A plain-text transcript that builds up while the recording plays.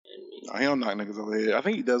No, he don't knock niggas over the head. I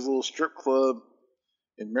think he does a little strip club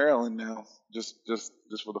in Maryland now, just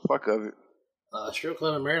for the fuck of it. Strip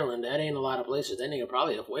club in Maryland, that ain't a lot of places. That nigga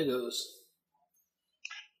probably at Fuegos.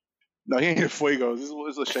 No, he ain't at Fuegos.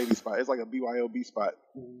 It's a shady spot. It's like a BYOB spot.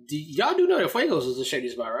 Y'all do know that Fuegos is a shady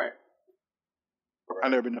spot, right?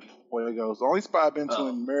 I've never been to Fuegos. The only spot I've been to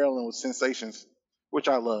in Maryland was Sensations, which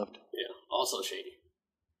I loved. Yeah, also shady.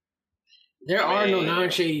 There are no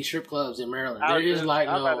non-shady strip clubs in Maryland. There is like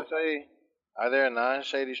no. I'm about to say, are there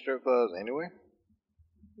non-shady strip clubs anywhere?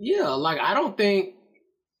 Yeah, like I don't think.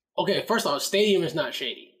 Okay, first off, Stadium is not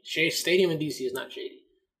shady. Stadium in DC is not shady.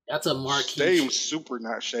 That's a marquee. Stadium's super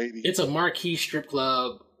not shady. It's a marquee strip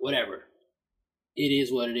club. Whatever. It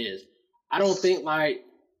is what it is. I don't think like.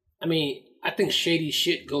 I mean, I think shady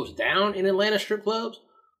shit goes down in Atlanta strip clubs,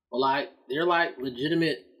 but like they're like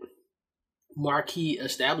legitimate marquee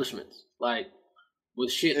establishments, like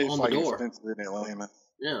with shit on the door. It's expensive in Atlanta.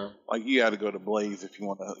 Yeah, like you got to go to Blaze if you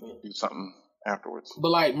want to do something afterwards.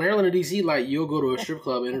 But like Maryland or DC, like you'll go to a strip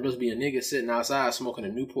club and there'll just be a nigga sitting outside smoking a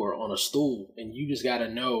Newport on a stool, and you just got to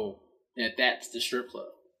know that that's the strip club.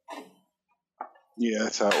 Yeah,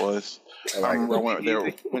 that's how it was. I remember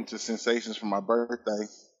I went to Sensations for my birthday.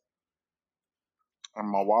 And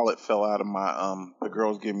my wallet fell out of my the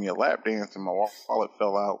girls gave me a lap dance and my wallet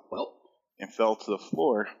fell out and fell to the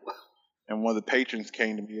floor. And one of the patrons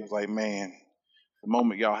came to me and was like, "Man, the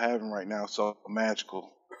moment y'all having right now is so magical.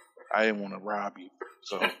 I didn't want to rob you.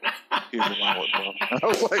 So here's the wallet, bro." I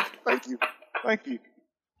was like, Thank you. Thank you.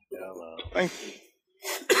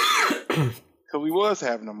 Because we was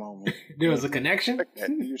having a moment. There was a connection?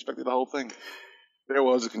 You respected the whole thing. There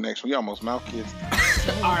was a connection. We almost mouth kids.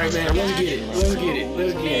 All right, man. Let's get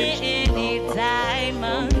it.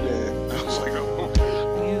 Diamond. I was like, oh.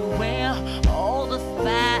 You wear all the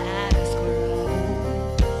finest clothes,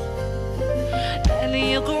 and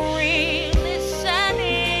you can really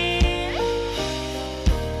shining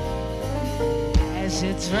as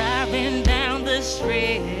you're driving down the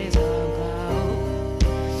streets of gold.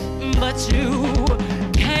 But you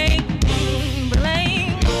can't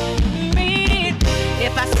blame me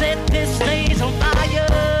if I set this stage on fire.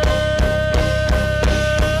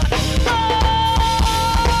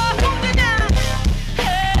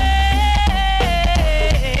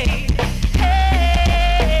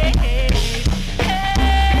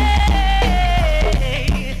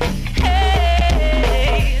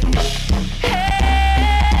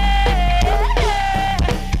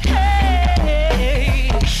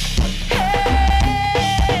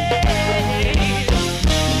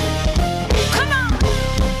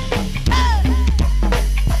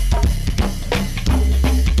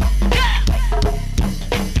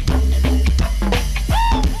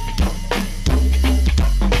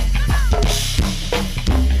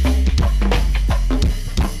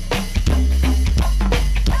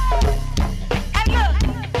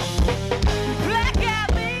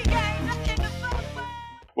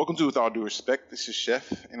 With all due respect, this is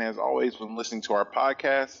Chef, and as always, when listening to our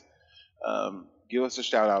podcast, give us a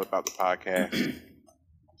shout out about the podcast.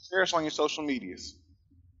 Share us on your social medias.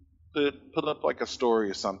 Put up like a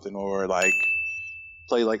story or something, or like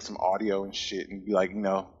play like some audio and shit, and be like, you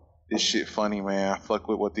know, this shit funny, man. I fuck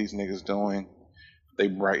with what these niggas doing. They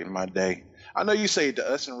brighten my day. I know you say it to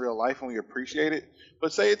us in real life, and we appreciate it,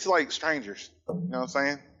 but say it to like strangers. You know what I'm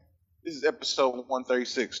saying? This is episode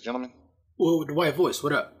 136, gentlemen. Well, with the white voice,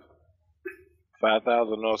 what up?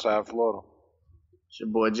 5,000 Northside, Florida. It's your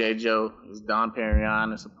boy J. Joe. It's Don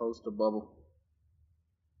Perignon. It's supposed to bubble.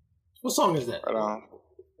 What song is that? Right on.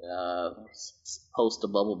 Supposed to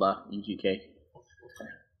bubble by UGK.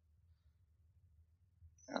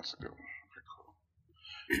 That's a good one.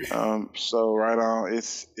 Pretty cool. So right on.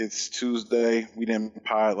 It's Tuesday. We didn't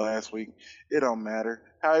pod last week. It don't matter.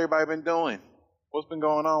 How everybody been doing? What's been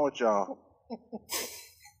going on with y'all?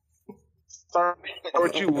 Start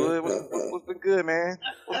with you, Wood. What's been good, man?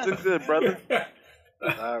 What's been good, brother?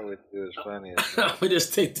 Start with you is funny. We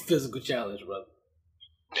just take the physical challenge, brother.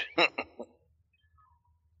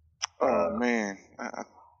 Oh man,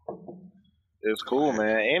 it's cool,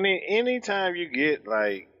 man. Anytime you get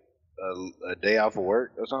like a day off of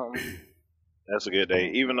work or something, that's a good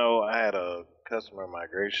day. Even though I had a customer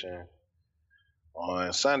migration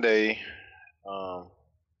on Sunday,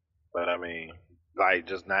 but I mean, like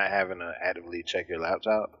just not having to actively check your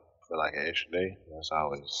laptop for like an extra day, that's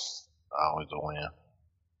always a win.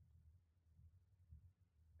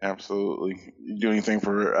 Absolutely. You do anything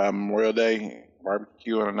for Memorial Day,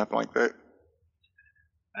 barbecue or nothing like that?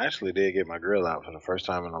 I actually did get my grill out for the first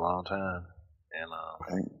time in a long time,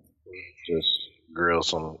 and just grill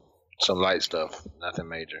some light stuff, nothing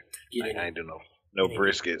major. I ain't do no No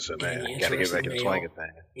briskets, so man, gotta get back in the swing of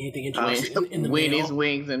things. Anything interesting in the Wendy's, mail?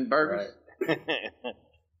 wings, and burgers. Right.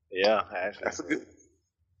 Yeah, actually.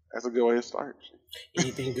 That's a good way to start.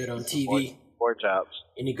 Anything good on TV? Pork chops.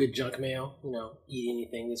 Any good junk mail? Eat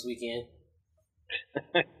anything this weekend?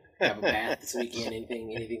 Have a bath this weekend?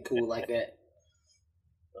 Anything cool like that?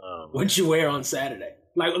 What'd you wear on Saturday?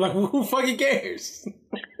 Like who fucking cares?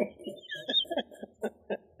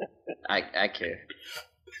 I care.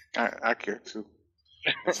 I care too.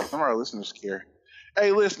 Some of our listeners care.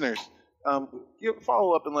 Hey, listeners,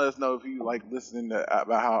 follow up and let us know if you like listening to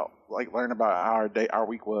learn about how our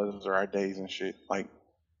week was or our days and shit. Like,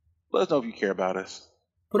 let us know if you care about us.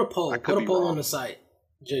 Put a poll. Put a poll wrong. on the site,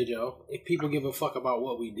 JJo. If people give a fuck about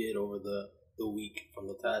what we did over the week from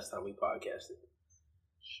the last time we podcasted.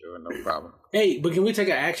 Sure, no problem. Hey, but can we take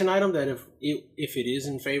an action item that if it is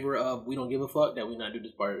in favor of we don't give a fuck, that we not do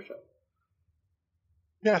this part of the show?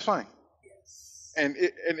 Yeah, it's fine. Yes. And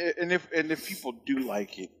if people do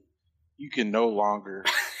like it, you can no longer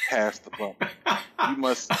pass the button. You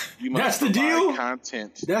must. That's the deal?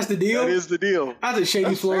 Content. That's the deal. That is the deal. That's a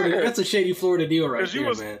shady Florida. fair. That's a shady Florida deal right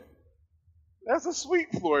there, man. That's a sweet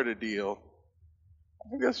Florida deal. I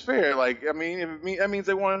think that's fair. Like, I mean, that means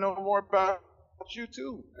they want to know more about you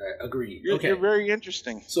too. Agreed. You're, okay. You're very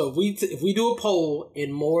interesting. So if we do a poll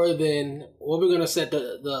in more than what we're gonna set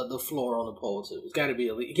the floor on the poll to, it's got to be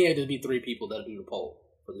it can't just be 3 people that do the poll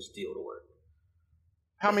for this deal to work.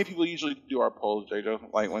 How many people usually do our polls,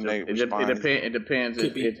 JJo? Like when they It respond? depends.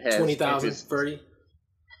 Could be It has 20,000, 30.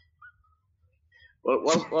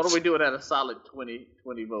 What do we do it at a solid 20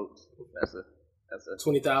 votes? That's a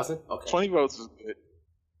 20,000. Okay. 20 votes is good.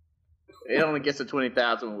 It only gets to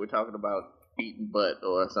 20,000 when we're talking about eating butt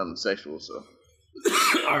or something sexual. So,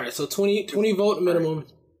 all right. So 20 vote minimum.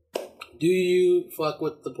 Do you fuck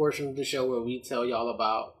with the portion of the show where we tell y'all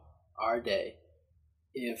about our day?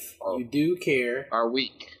 If you do care, our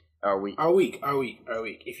week.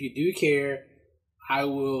 If you do care, I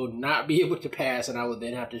will not be able to pass, and I will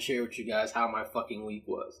then have to share with you guys how my fucking week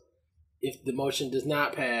was. If the motion does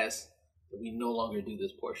not pass, we no longer do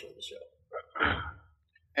this portion of the show.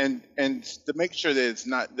 And to make sure that it's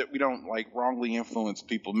not that we don't like wrongly influence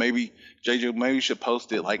people, maybe JJ, maybe you should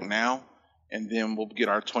post it like now, and then we'll get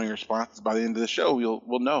our 20 responses by the end of the show.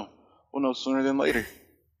 We'll know sooner than later.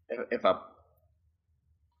 If I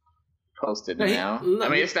post it No, now, no, I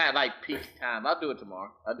mean it's not like peak time. I'll do it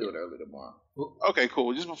tomorrow. I'll do it early tomorrow. Okay,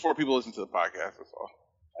 cool. Just before people listen to the podcast, that's all.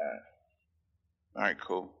 All right,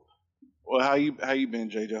 cool. Well, how you been,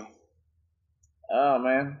 JJ? Oh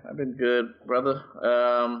man, I've been good, brother.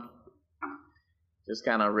 Just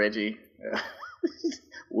kind of Reggie.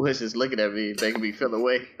 Was just looking at me, making me feel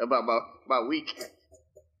away about my week.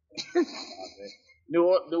 New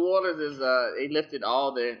Orleans is they lifted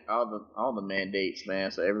all the mandates,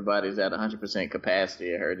 man. So everybody's at 100%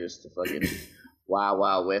 capacity. I heard just the fucking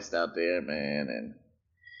wild west out there, man. And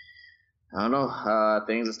I don't know,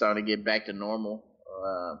 things are starting to get back to normal.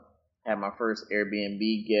 Had my first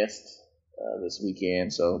Airbnb guest this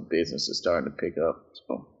weekend, so business is starting to pick up.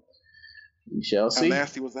 So we shall see. How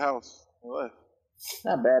nasty was the house? What?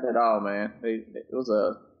 Not bad at all, man. It was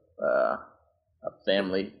a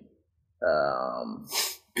family.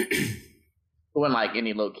 It wasn't like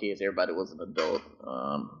any little kids. Everybody was an adult,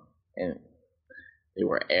 and they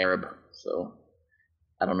were Arab. So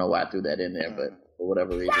I don't know why I threw that in there, but for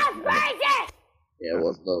whatever reason, yeah, it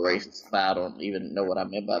was a little racist. I don't even know what I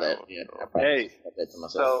meant by that. Yeah, I probably said that to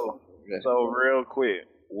myself. So real quick,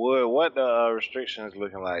 what the restrictions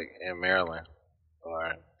looking like in Maryland,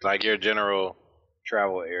 or like your general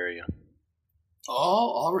travel area?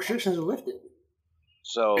 All restrictions are lifted.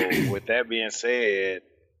 So with that being said,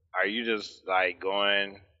 are you just like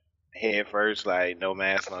going head first, like no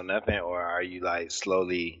mask, no nothing, or are you like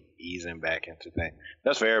slowly easing back into things?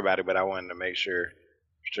 That's for everybody, but I wanted to make sure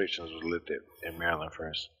restrictions was lifted in Maryland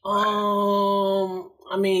first.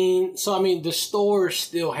 I mean, the stores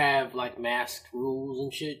still have like mask rules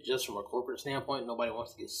and shit, just from a corporate standpoint. Nobody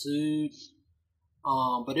wants to get sued.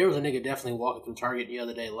 But there was a nigga definitely walking through Target the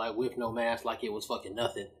other day, like with no mask, like it was fucking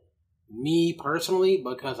nothing. Me personally,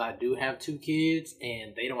 because I do have 2 kids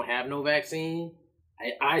and they don't have no vaccine,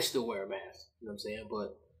 I still wear a mask. You know what I'm saying?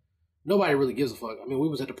 But nobody really gives a fuck. I mean, we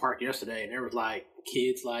was at the park yesterday and there was like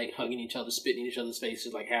kids like hugging each other, spitting in each other's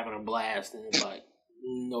faces, like having a blast, and it's like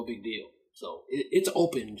no big deal. So it's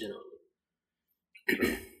open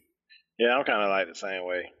generally. Yeah, I'm kind of like the same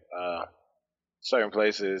way. Certain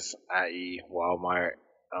places, i.e. Walmart,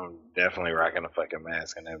 I'm definitely rocking a fucking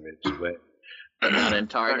mask in that bitch, but not in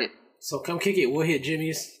Target. So come kick it. We'll hit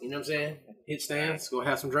Jimmy's. You know what I'm saying? Hit stands. Go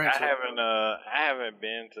have some drinks. I haven't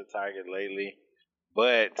been to Target lately.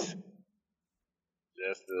 But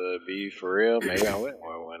just to be for real, maybe I wouldn't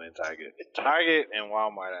want one in Target. Target and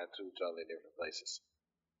Walmart are two totally different places.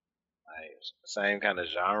 Like same kind of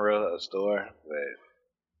genre of store,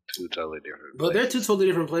 but two totally different. But they're places. two totally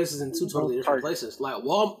different places in two totally different places. Like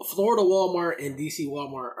Florida Walmart and DC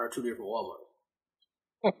Walmart are two different Walmarts.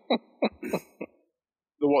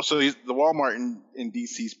 The Walmart in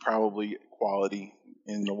DC is probably quality,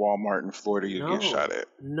 and the Walmart in Florida you get shot at.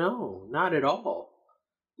 No, not at all.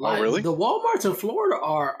 Like, oh, really? The Walmarts in Florida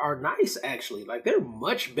are nice, actually. Like, they're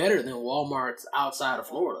much better than Walmarts outside of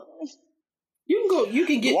Florida. You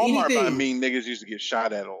can get Walmart, anything. I mean, niggas used to get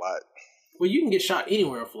shot at a lot. Well, you can get shot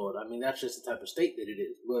anywhere in Florida. I mean, that's just the type of state that it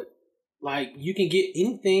is. But, like, you can get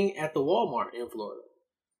anything at the Walmart in Florida.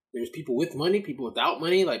 There's people with money, people without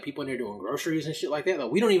money, like people in there doing groceries and shit like that.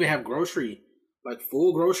 Like, we don't even have grocery, like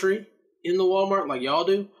full grocery in the Walmart like y'all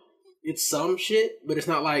do. It's some shit, but it's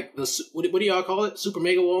not like what do y'all call it? Super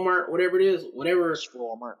Mega Walmart, whatever it is, whatever.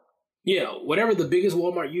 Walmart. Yeah, whatever the biggest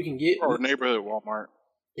Walmart you can get. Or neighborhood Walmart.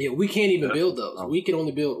 Yeah, we can't even build those. We can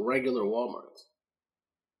only build regular Walmarts.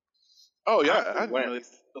 Oh yeah, I didn't really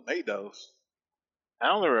made those. I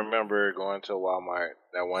only remember going to Walmart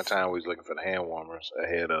that one time we was looking for the hand warmers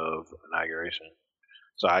ahead of inauguration.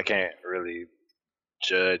 So I can't really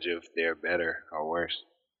judge if they're better or worse.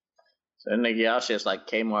 So nigga, y'all shit's like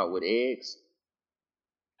Kmart with eggs.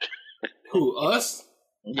 Who, us?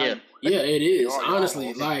 Yeah. Yeah, it is.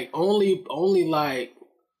 Honestly, like only like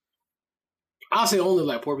I'll say only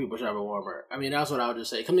like poor people shop at Walmart. I mean, that's what I would just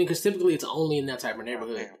say. I mean, because typically it's only in that type of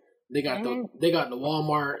neighborhood. They got the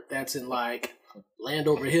Walmart that's in like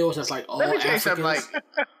Landover Hills. That's like all Let me tell you Africans. something,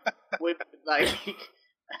 with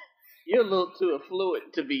you're a little too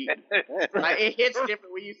affluent to be like it hits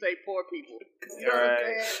different when you say poor people. You know what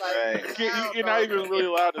I'm saying? Like, You're not even really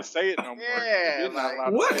allowed to say it no more. Yeah, You're not like, allowed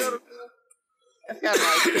to what? say it. That's kind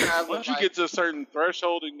of like Once you get to a certain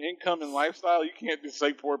threshold in income and lifestyle, you can't just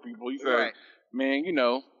say poor people. You say, right. man, you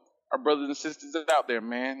know, our brothers and sisters out there,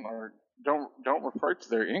 man, or don't refer to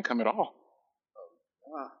their income at all.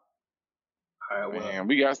 Wow. All right, well, Man,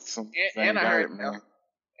 we got some. And I heard, man.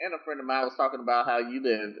 and a friend of mine was talking about how you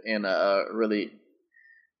live in a really,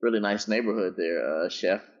 really nice neighborhood there,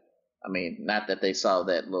 Chef. I mean, not that they saw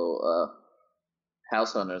that little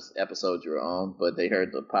House Hunters episode you were on, but they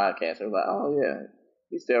heard the podcast. They were like, "Oh yeah,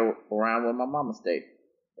 he's still around where my mama stayed,"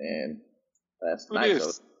 and that's Who nice.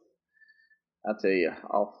 is? I'll tell you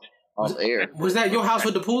off air. was that your house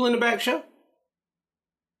with the pool in the back, show?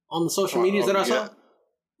 On the social medias that I saw?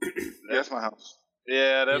 That's my house.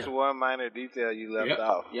 Yeah, that's one minor detail you left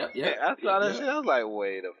off. Yep. I saw that shit. I was like,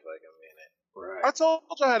 wait a fucking minute. Right. I told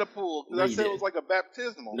you I had a pool because No, I you said it didn't. was like a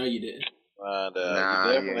baptismal. No, you didn't. Nah,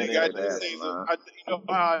 you definitely you got ain't did that that, season. man. You know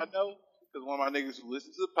how I know? Because one of my niggas who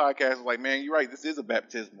listens to the podcast was like, man, you're right. This is a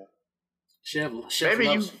baptismal. Chef Maybe you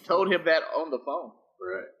loves, told him that on the phone.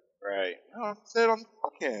 Right. No, I said it on the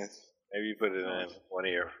podcast. Maybe you put it in one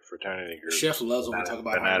of your fraternity groups. Chef loves when we talk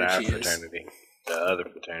about but not how our rich he is. fraternity. The other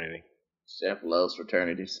fraternity. Chef loves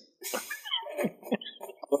fraternities. I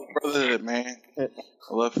love brotherhood, man. I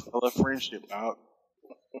love friendship, dog.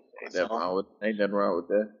 Ain't nothing wrong with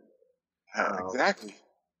that. Exactly.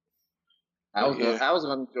 I was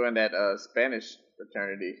going to join that Spanish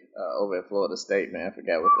fraternity over at Florida State, man. I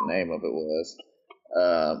forgot what the name of it was.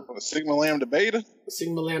 Sigma Lambda Beta,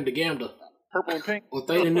 Sigma Lambda Gamma. purple and pink. Or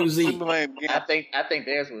Theta Nu Z. Sigma Lambda I Gamma. think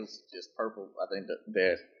theirs was just purple. I think that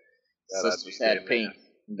their That'd sisters be had good, pink.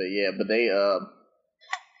 But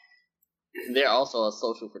they're also a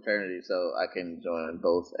social fraternity, so I can join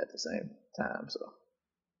both at the same time. So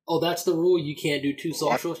Oh, that's the rule? You can't do two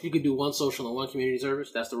socials? You could do one social and one community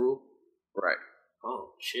service? That's the rule? right.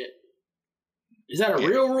 Oh, shit. Is that a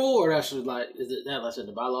real rule, or that's just like, that's in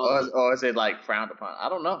the bylaws? Or is it like frowned upon? I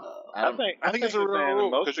don't know. I think it's a real rule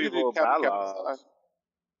most because you people do Kappa bylaws.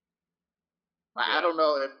 I don't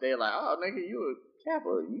know if they're like, oh, nigga, you a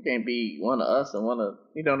Kappa. You can't be one of us and one of,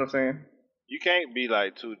 you know what I'm saying? You can't be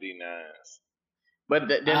like two D9s. But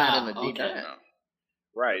they're not in the okay. D9.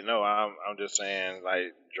 Right, no, I'm just saying, like,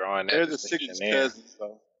 drawing that They're the distinction six there. cousins,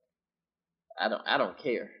 though. I don't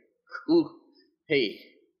care. Ooh, hey.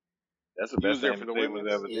 That's the You was best there thing for the the Big was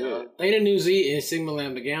women's? ever Yeah. did. Theta Nu Z and Sigma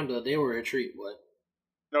Lambda Gamma, they were a treat, boy.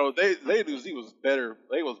 No, they do Z was better.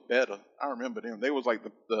 They was better. I remember them. They was like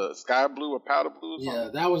the sky blue or powder blue or Yeah,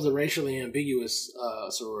 something. that was the racially ambiguous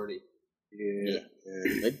sorority. Yeah.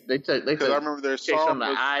 They took Because I remember their kids song from the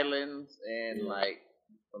was, islands and like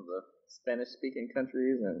from the Spanish speaking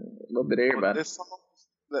countries and a little bit of their everybody. song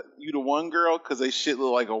that You the One Girl, because they shit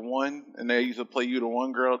look like a one, and they used to play You the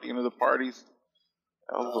One Girl at the end of the parties.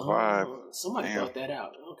 That was the vibe. Somebody Damn. brought that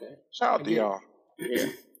out. Okay. Shout out to Yeah. y'all. Yeah.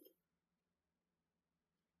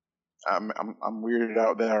 I'm weirded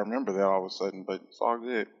out that I remember that all of a sudden, but it's all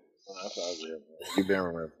good. That's all good, man. You been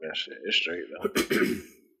remembering that shit. It's straight though.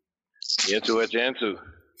 Get to it, Jan too.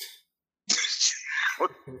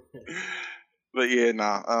 But yeah,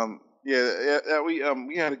 nah. Yeah,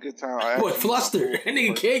 we had a good time. What fluster? That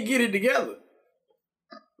nigga can't get it together.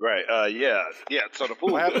 Right. Yeah. So the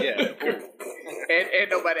pool. Yeah. The pool. And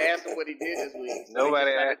nobody asked him what he did this week. So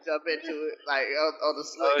Nobody he just asked. Jump into it like on the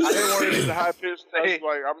slip. I didn't want to get the high pitched stuff. Say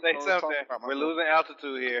I'm something. We're losing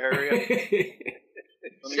altitude here. Hurry up.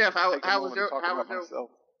 Chef, how was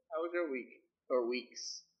your week or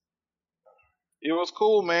weeks? It was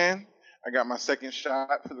cool, man. I got my second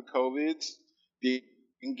shot for the COVIDs.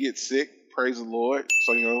 Didn't get sick. Praise the Lord.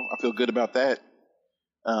 So I feel good about that.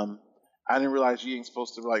 I didn't realize you ain't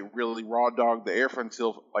supposed to like really raw dog the air for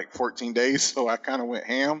until like 14 days. So I kind of went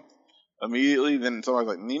ham immediately. Then somebody's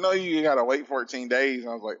like, you gotta wait 14 days.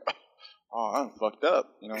 And I was like, oh, I'm fucked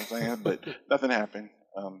up. You know what I'm saying? But nothing happened.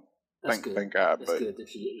 Thank God. That's good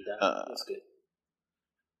that you didn't die. That's good.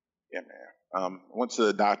 Yeah, man. Went to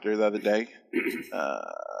the doctor the other day.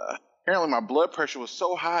 Apparently my blood pressure was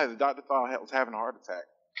so high the doctor thought I was having a heart attack.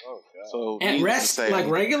 Oh God. So at rest, like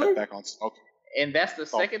regular. Back on smoking. And that's the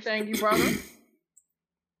second thing you brought up?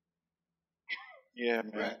 Yeah,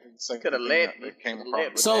 man. Could have led.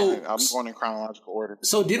 So I'm going in chronological order.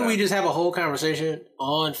 So didn't we just have a whole conversation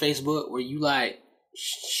on Facebook where you like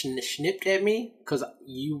snipped at me because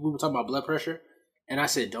we were talking about blood pressure, and I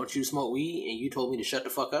said, "Don't you smoke weed?" and you told me to shut the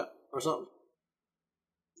fuck up or something?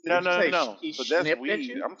 No. He But that's snipped at weed.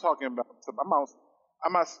 you? I'm talking about.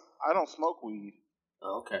 I don't smoke weed.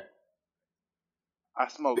 Oh, okay. I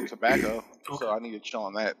smoke tobacco, so I need to chill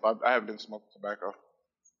on that. I haven't been smoking tobacco.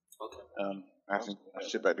 Okay. I have to get my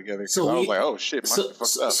shit back together. So I was like, oh shit, my shit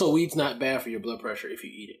fucked up. So weed's not bad for your blood pressure if you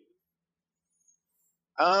eat it.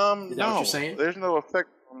 Is that no, what you're saying? There's no effect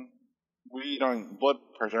on weed on blood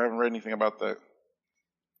pressure. I haven't read anything about that.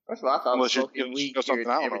 That's what I thought. Unless Smoking you weed know something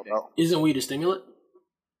I don't know everything. about. Isn't weed a stimulant?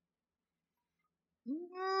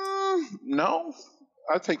 No,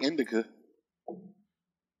 I take indica.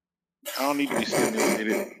 I don't need to be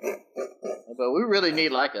stimulated. But we really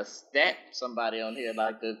need like a stat somebody on here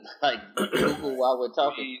like Google while we're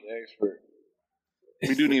talking. Weed expert.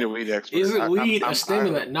 We do need a weed expert. Isn't weed a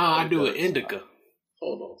stimulant? Nah, I do an indica.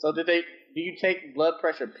 Hold on. So do you take blood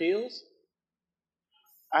pressure pills?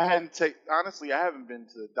 I haven't been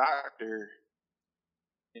to the doctor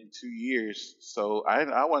in 2 years, so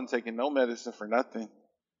I wasn't taking no medicine for nothing.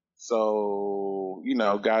 So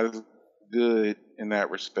God is good in that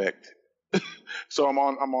respect. So I'm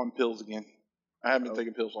on pills again. I haven't been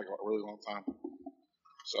taking pills for like a really long time.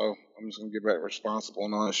 So I'm just gonna get back responsible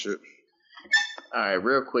and all that shit. All right,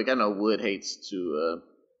 real quick. I know Wood hates to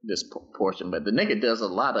this portion, but the nigga does a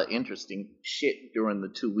lot of interesting shit during the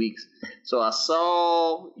 2 weeks. So I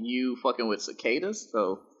saw you fucking with cicadas.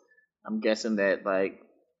 So I'm guessing that like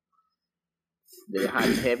they're hot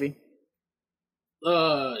and heavy.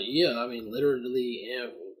 Yeah. I mean, literally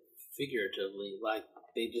and figuratively, like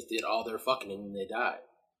they just did all their fucking and then they died.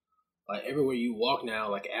 Like everywhere you walk now,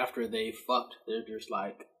 like after they fucked, they're just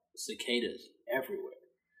like cicadas everywhere.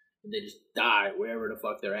 And they just die wherever the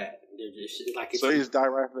fuck they're at. They're just like So they just die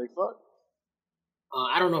right after they fuck?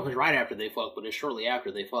 I don't know if it's right after they fuck, but it's shortly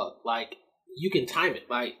after they fuck. Like you can time it.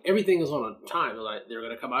 Like everything is on a time. Like they're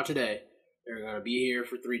gonna come out today. They're gonna be here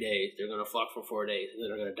for 3 days. They're gonna fuck for 4 days, and then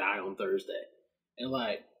they're gonna die on Thursday. And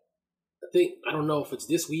like, I don't know if it's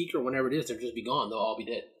this week or whenever it is. They'll just be gone. They'll all be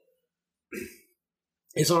dead.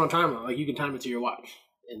 It's on a timeline. Like you can time it to your watch,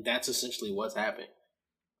 and that's essentially what's happening.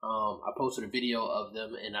 I posted a video of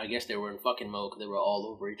them, and I guess they were in fucking mode because they were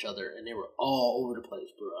all over each other, and they were all over the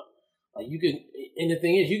place, bro. Like you could, and the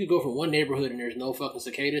thing is, you could go from one neighborhood and there's no fucking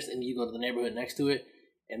cicadas, and you go to the neighborhood next to it,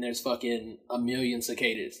 and there's fucking a million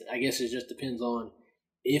cicadas. I guess it just depends on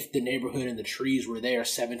if the neighborhood and the trees were there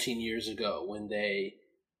 17 years ago when they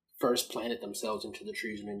first planted themselves into the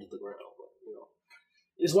trees and into the ground. But,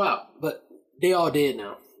 it's wild, but they all dead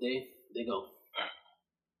now. They go.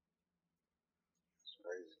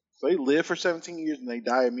 So they live for 17 years and they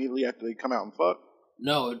die immediately after they come out and fuck?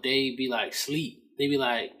 No, they be like sleep. They be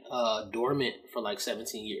like dormant for like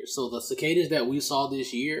 17 years. So the cicadas that we saw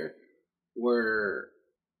this year were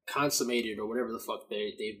consummated or whatever the fuck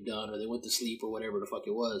they've done, or they went to sleep or whatever the fuck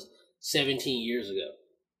it was 17 years ago.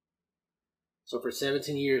 So for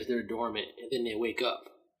 17 years they're dormant and then they wake up.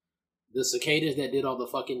 The cicadas that did all the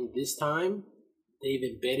fucking this time, they've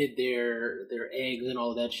embedded their eggs and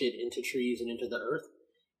all of that shit into trees and into the earth.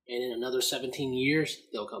 And in another 17 years,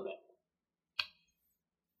 they'll come back.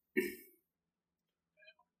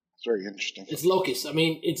 It's very interesting. It's locusts. I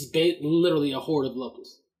mean, it's literally a horde of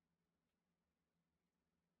locusts.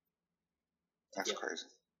 That's crazy.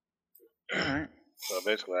 All right. So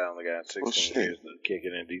basically, I only got 16 shit. years to kick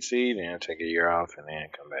it in DC, then take a year off, and then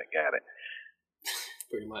come back. Got it.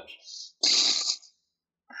 Pretty much. That's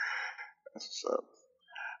what's up.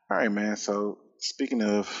 All right, man. So speaking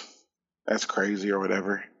of that's crazy or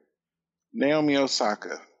whatever, Naomi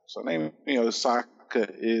Osaka. So Naomi Osaka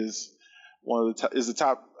is one of the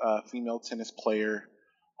top female tennis player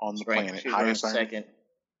on the planet. She's ranked second.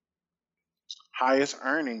 Highest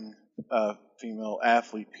earning female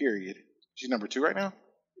athlete. Period. She's number 2 right now.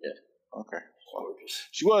 Yeah. Okay. Well,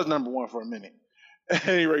 she was number 1 for a minute.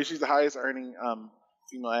 Anyway, she's the highest earning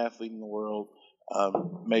female athlete in the world.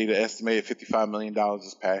 Made an estimated $55 million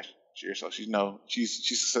this past year, so she's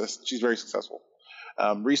very successful.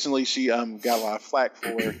 Recently, she got a lot of flack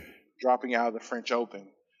for dropping out of the French Open.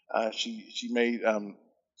 She made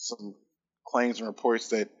some claims and reports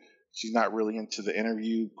that she's not really into the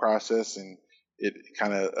interview process, and it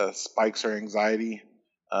kind of spikes her anxiety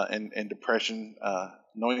and depression,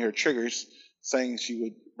 knowing her triggers, saying she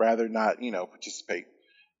would rather not, participate.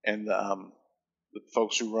 And the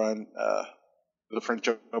folks who run the French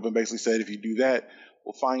Open basically said, if you do that,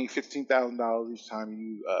 we'll fine you $15,000 each time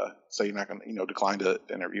you say you're not going to, decline the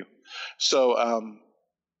interview. So,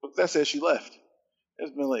 with that said, she left.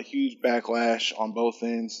 There's been a huge backlash on both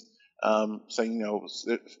ends, saying,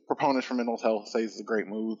 proponents for mental health say it's a great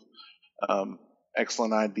move,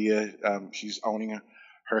 excellent idea. She's owning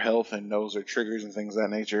her health and knows her triggers and things of that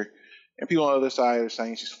nature. And people on the other side are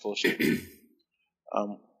saying she's full of shit.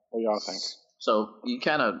 What do y'all think? So you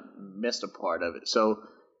kind of missed a part of it. So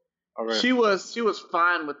Okay. she was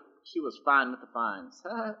fine with the fines. She was fine with the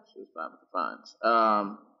fines.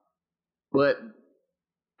 But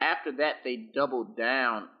after that, they doubled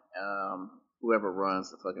down. Whoever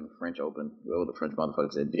runs the fucking French Open, whoever the French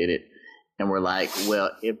motherfuckers that did it, and we're like,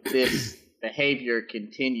 well, if this behavior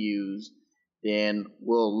continues, then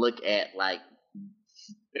we'll look at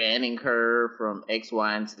banning her from X,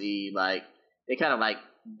 Y, and Z. They kind of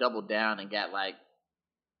doubled down and got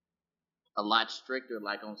a lot stricter,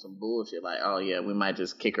 on some bullshit. Oh yeah, we might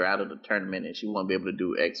just kick her out of the tournament and she won't be able to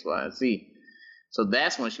do X, Y, and Z. So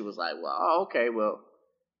that's when she was like, well, oh, okay, well,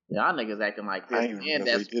 y'all niggas acting like this. I didn't even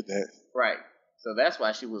know they did that. Right. So that's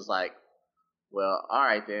why she was like, well, all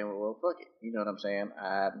right then, well, fuck it. You know what I'm saying?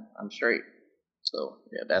 I'm straight. So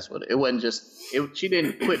yeah, that's what it wasn't just. She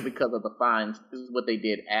didn't quit because of the fines. This is what they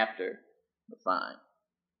did after the fine.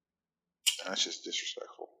 That's just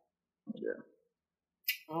disrespectful. Yeah.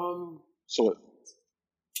 So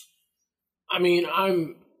I mean,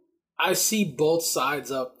 I see both sides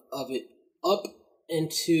of it, up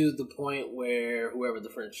into the point where whoever the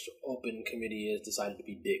French Open committee is decided to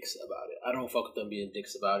be dicks about it. I don't fuck with them being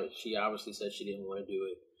dicks about it. She obviously said she didn't want to do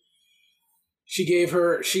it.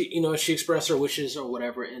 She expressed her wishes or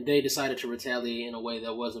whatever, and they decided to retaliate in a way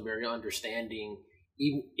that wasn't very understanding.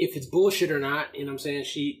 Even if it's bullshit or not, you know what I'm saying?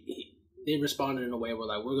 They responded in a way where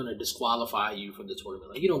we're going to disqualify you from the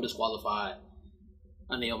tournament. You don't disqualify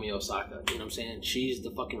a Naomi Osaka. You know what I'm saying? She's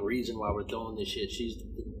the fucking reason why we're throwing this shit.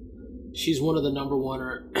 She's one of the number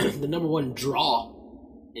one draw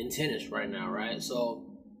in tennis right now, right? So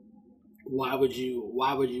why would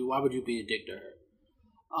you be a dick to her?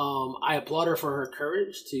 I applaud her for her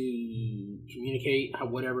courage to communicate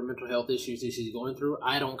whatever mental health issues that she's going through.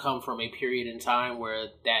 I don't come from a period in time where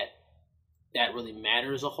that really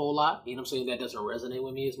matters a whole lot. You know what I'm saying? That doesn't resonate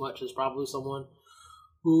with me as much as probably someone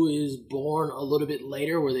who is born a little bit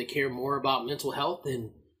later, where they care more about mental health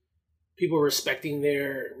and people respecting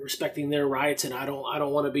their rights. And I don't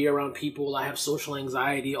want to be around people. I have social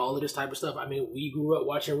anxiety, all of this type of stuff. I mean, we grew up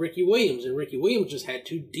watching Ricky Williams, and Ricky Williams just had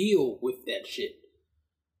to deal with that shit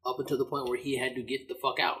up until the point where he had to get the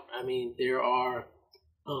fuck out. I mean, there are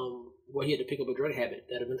he had to pick up a drug habit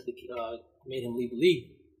that eventually made him leave the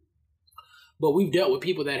league. But we've dealt with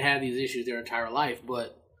people that have these issues their entire life,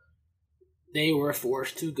 but they were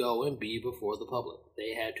forced to go and be before the public.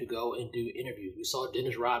 They had to go and do interviews. We saw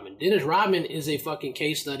Dennis Rodman. Dennis Rodman is a fucking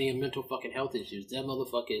case study in mental fucking health issues. That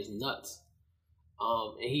motherfucker is nuts.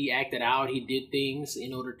 And he acted out. He did things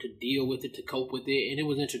in order to deal with it, to cope with it. And it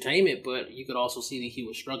was entertainment, but you could also see that he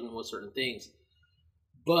was struggling with certain things.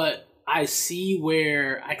 But I can see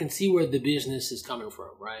where the business is coming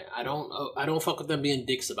from, right? I don't fuck with them being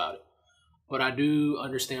dicks about it. But I do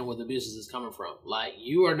understand where the business is coming from.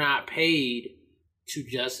 You are not paid to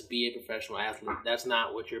just be a professional athlete. That's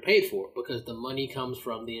not what you're paid for, because the money comes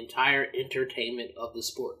from the entire entertainment of the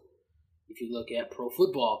sport. If you look at pro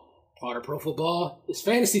football, part of pro football is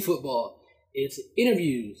fantasy football. It's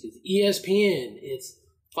interviews. It's ESPN. It's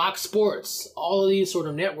Fox Sports, all of these sort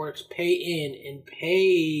of networks pay in and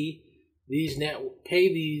pay these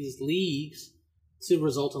leagues to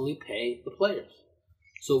resultantly pay the players.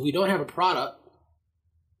 So if we don't have a product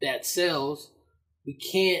that sells, we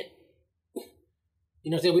can't. You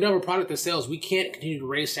know what I'm saying? We don't have a product that sells. We can't continue to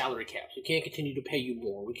raise salary caps. We can't continue to pay you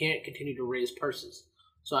more. We can't continue to raise purses.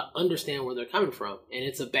 So I understand where they're coming from, and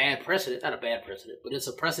it's a bad precedent. Not a bad precedent, but it's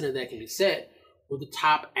a precedent that can be set where the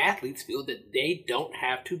top athletes feel that they don't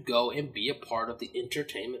have to go and be a part of the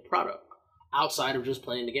entertainment product outside of just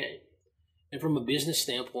playing the game. And from a business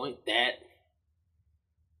standpoint,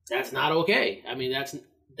 that's not okay. I mean,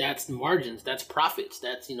 that's margins, that's profits,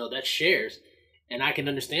 that's shares. And I can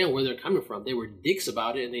understand where they're coming from. They were dicks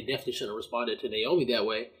about it, and they definitely shouldn't have responded to Naomi that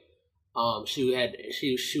way.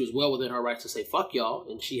 She was well within her rights to say fuck y'all,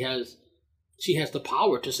 and she has the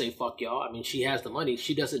power to say fuck y'all. I mean, she has the money.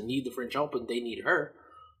 She doesn't need the French Open. They need her.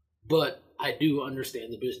 But I do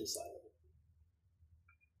understand the business side of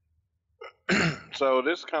it. So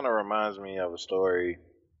this kind of reminds me of a story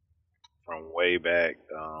from way back,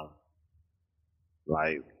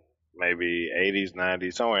 like maybe 80s,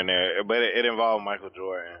 90s, somewhere in there. But it involved Michael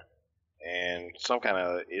Jordan and some kind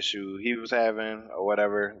of issue he was having or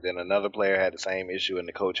whatever. Then another player had the same issue, and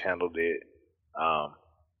the coach handled it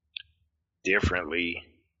differently.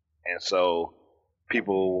 And so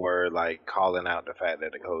people were like calling out the fact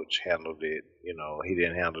that the coach handled it. He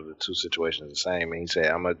didn't handle the two situations the same. And he said,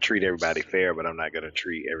 I'm going to treat everybody fair, but I'm not going to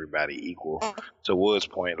treat everybody equal. To Wood's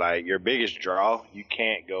point, like, your biggest draw, you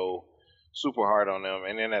can't go super hard on them.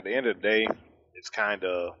 And then at the end of the day, it's kind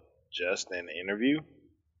of just an interview.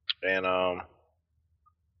 And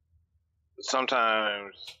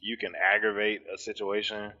sometimes you can aggravate a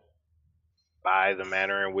situation by the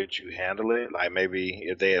manner in which you handle it. Like, maybe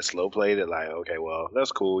if they had slow played it, like, okay, well,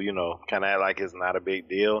 that's cool, kind of act like it's not a big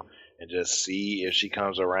deal and just see if she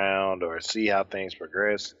comes around or see how things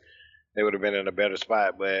progress. They would have been in a better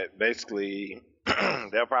spot. But basically,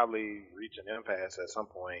 they'll probably reach an impasse at some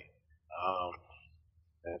point.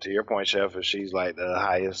 And to your point, Chef, if she's like the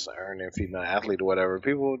highest earning female athlete or whatever,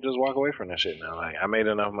 people just walk away from that shit now. Like, I made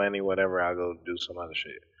enough money, whatever, I'll go do some other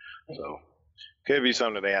shit. So, could be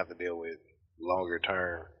something they have to deal with longer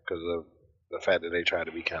term because of the fact that they try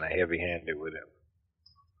to be kind of heavy-handed with it.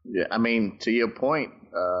 Yeah, I mean, to your point,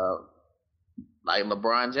 like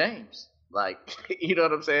LeBron James, like, you know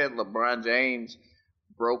what I'm saying? LeBron James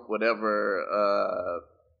broke whatever,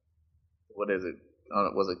 what is it?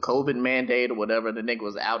 Was it COVID mandate or whatever? The nigga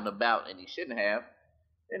was out and about and he shouldn't have.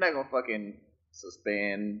 They're not gonna fucking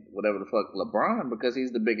suspend whatever the fuck LeBron because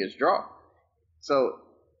he's the biggest draw. So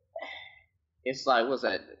it's like, what's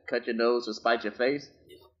that? Cut your nose to spite your face.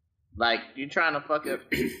 Like, you're trying to fucking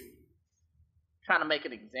trying to make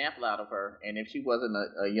an example out of her. And if she wasn't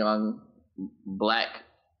a young black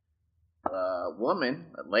woman,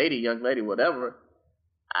 young lady, whatever,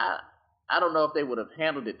 I don't know if they would have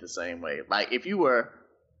handled it the same way. Like, if you were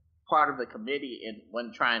part of the committee and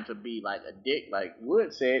wasn't trying to be like a dick, like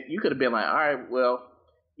Wood said, you could have been like, all right, well,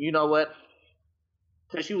 you know what?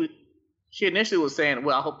 Because she initially was saying,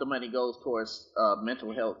 well, I hope the money goes towards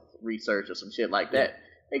mental health research or some shit like that.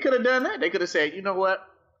 They could have done that. They could have said, you know what?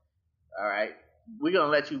 All right, we're going to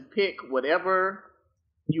let you pick whatever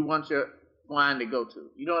you want your line to go to.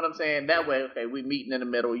 You know what I'm saying? That way, okay, we're meeting in the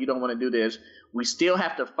middle. You don't want to do this. We still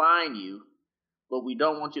have to fine you, but we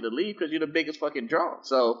don't want you to leave because you're the biggest fucking draw.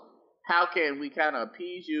 So how can we kind of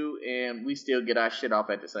appease you and we still get our shit off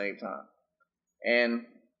at the same time? And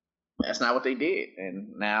that's not what they did.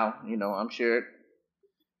 And now, I'm sure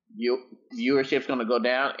viewership's going to go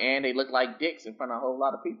down, and they look like dicks in front of a whole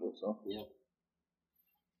lot of people. So yeah.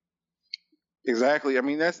 Exactly. I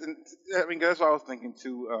mean, that's what I was thinking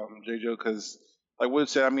too, J-Joe, because like Wood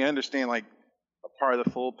said, I mean, I understand like a part of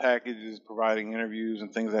the full package is providing interviews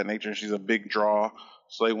and things of that nature, and she's a big draw,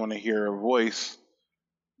 so they want to hear her voice,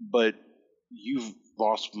 but you've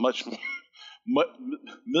lost much more,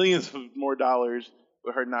 millions of more dollars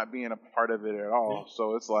with her not being a part of it at all.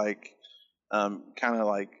 So it's like, kind of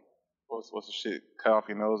like, what's the shit? Cut off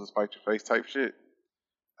your nose and spite your face type shit.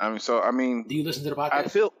 Do you listen to the podcast? I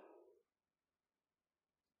feel.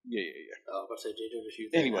 Yeah. Oh, I said J-Joe just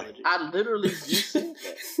used anyway, technology. I literally just said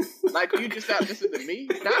that. Like, you just not listen to me?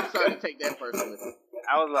 Now I'm starting to take that personally.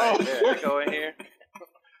 I was like, yeah, go in here.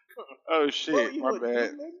 Oh shit, my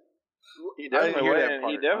bad. He definitely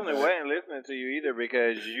wasn't listening to you either,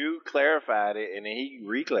 because you clarified it and then he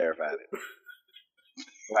re-clarified it.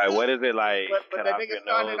 Like, what is it like? But the nigga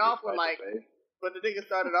started off with like. But the nigga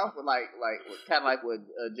started off with like kind of like what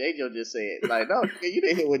J-Joe just said. Like, no, you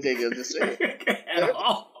didn't hear what J-Joe just said. At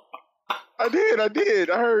all. I did.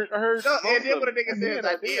 I heard. No, and then both when a of them. nigga And says,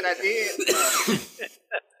 then I did.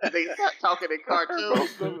 They start talking in cartoons.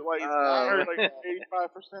 Both of them, like I heard like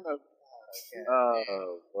 85% of.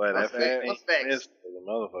 Oh, boy, that What's next? is the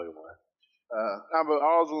motherfucker, boy. Nah, but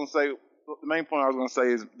all I was gonna say, the main point I was gonna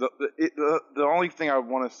say is the only thing I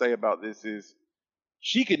want to say about this is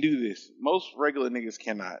she can do this. Most regular niggas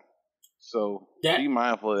cannot. So be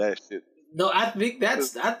mindful of that shit. No, I think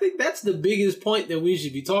that's the biggest point that we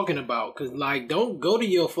should be talking about. Cause like, don't go to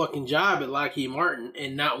your fucking job at Lockheed Martin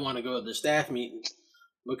and not want to go to the staff meetings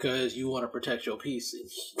because you want to protect your peace and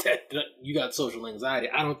you got social anxiety.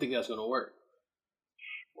 I don't think that's gonna work.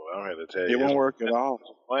 Well, I'm here to tell It you, won't work at all.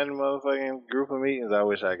 one motherfucking group of meetings I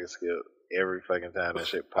wish I could skip every fucking time that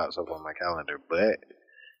shit pops up on my calendar, but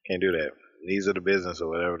can't do that. These are the business or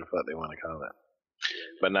whatever the fuck they want to call it.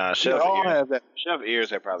 But nah, We all have that. Chef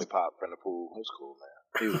ears had probably popped from the pool. It was cool, man.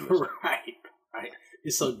 He was right.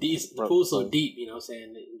 It's so deep. The pool's so deep. You know what I'm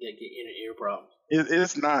saying? They get inner ear problems.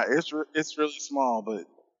 It's not. It's really small, but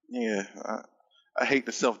yeah, I hate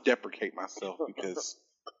to self-deprecate myself because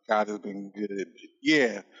God has been good.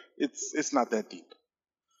 Yeah, it's not that deep.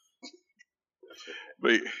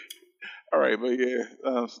 But all right, but yeah.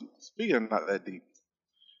 Speaking of not that deep,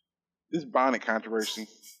 this bonnet controversy.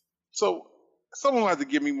 So someone will have to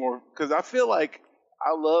give me more because I feel like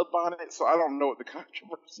I love bonnets, so I don't know what the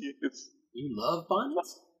controversy is. You love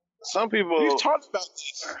bonnets? Some people. We've talked about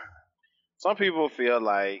this. Some people feel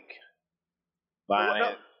like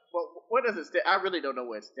bonnet. Well, where does it stem? I really don't know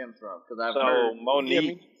where it stems from because I've So heard.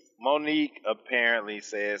 Monique apparently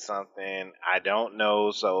said something. I don't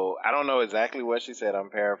know. So I don't know exactly what she said. I'm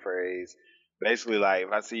paraphrasing. Basically, like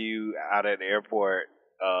if I see you out at the airport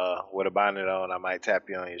with a bonnet on, I might tap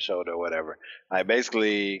you on your shoulder or whatever. Like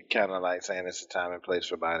basically, kind of like saying it's a time and place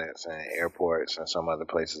for bonnets and airports and some other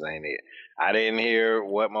places ain't it. I didn't hear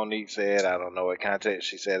what Monique said. I don't know what context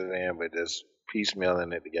she said it in, but just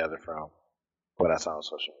piecemealing it together from what I saw on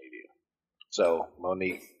social media. So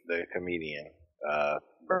Monique, the comedian,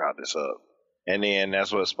 brought this up. And then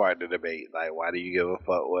that's what sparked the debate. Like, why do you give a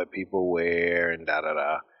fuck what people wear and da da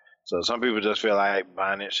da. So some people just feel like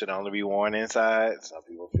bonnets should only be worn inside. Some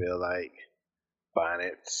people feel like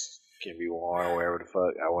bonnets can be worn wherever the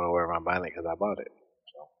fuck I want to wear my bonnet because I bought it.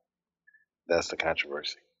 So that's the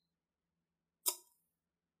controversy.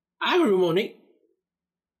 I agree with Monique.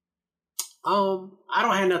 I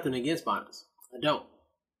don't have nothing against bonnets. I don't.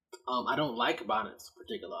 I don't like bonnets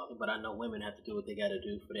particularly, but I know women have to do what they got to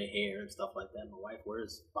do for their hair and stuff like that. My wife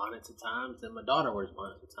wears bonnets at times, and my daughter wears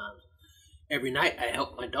bonnets at times. Every night, I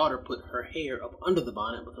help my daughter put her hair up under the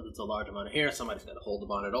bonnet because it's a large amount of hair. Somebody's got to hold the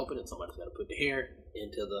bonnet open, and somebody's got to put the hair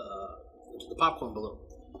into the popcorn balloon.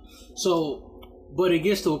 So, but it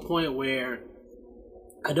gets to a point where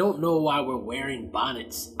I don't know why we're wearing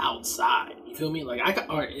bonnets outside. You feel me? Like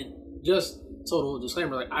just total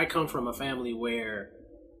disclaimer. Like I come from a family where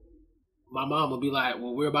my mom would be like,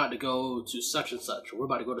 "Well, we're about to go to such and such, or we're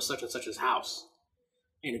about to go to such and such's house,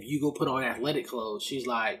 and if you go put on athletic clothes, she's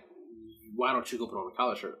like, why don't you go put on a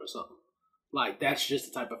collar shirt or something?" Like that's just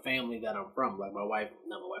the type of family that I'm from. Like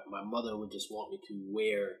my mother would just want me to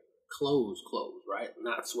wear clothes, right?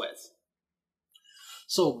 Not sweats.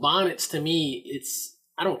 So bonnets to me,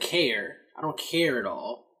 I don't care at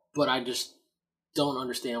all, but I just don't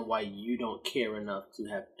understand why you don't care enough to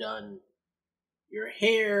have done your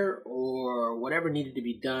hair or whatever needed to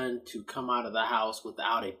be done to come out of the house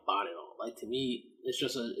without a bonnet on. Like to me, it's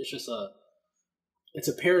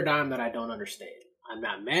a paradigm that I don't understand. I'm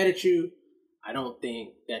not mad at you. I don't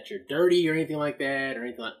think that you're dirty or anything like that or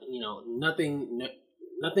anything,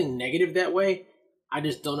 nothing negative that way. I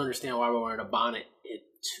just don't understand why we're wearing a bonnet at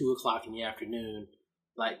 2:00 in the afternoon,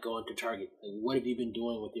 like going to Target. Like, what have you been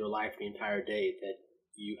doing with your life the entire day that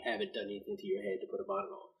you haven't done anything to your head to put a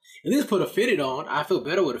bonnet on? At least put a fitted on. I feel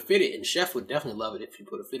better with a fitted, and Chef would definitely love it if you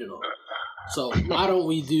put a fitted on. So why don't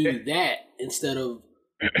we do that instead of,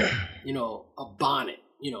 a bonnet,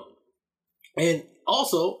 And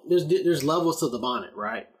also, there's levels to the bonnet,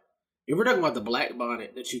 right? If we're talking about the black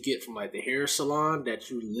bonnet that you get from like the hair salon that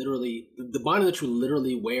you literally, the bonnet that you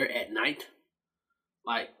literally wear at night,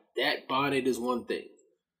 like that bonnet is one thing.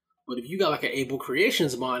 But if you got like an Able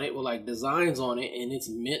Creations bonnet with like designs on it and it's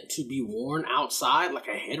meant to be worn outside like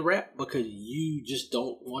a head wrap because you just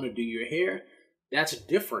don't want to do your hair, that's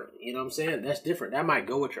different. You know what I'm saying? That's different. That might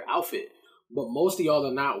go with your outfit. But most of y'all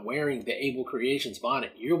are not wearing the Able Creations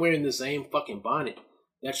bonnet. You're wearing the same fucking bonnet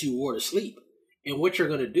that you wore to sleep. And what you're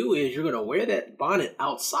going to do is you're going to wear that bonnet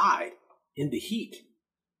outside in the heat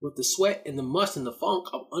with the sweat and the must and the funk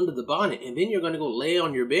up under the bonnet. And then you're going to go lay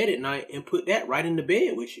on your bed at night and put that right in the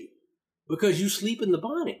bed with you. because you sleep in the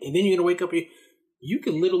bonnet, and then you're gonna wake up. You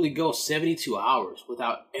can literally go 72 hours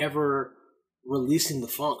without ever releasing the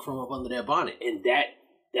funk from up under that bonnet, and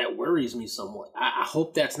that worries me somewhat. I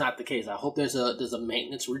hope that's not the case. I hope there's a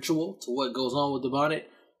maintenance ritual to what goes on with the bonnet,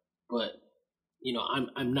 but you know,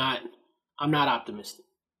 I'm not optimistic.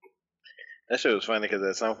 That shit was funny because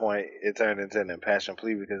at some point it turned into an impassioned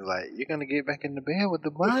plea because like you're gonna get back in the bed with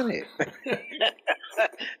the bonnet,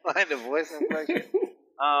 like the voice inflection.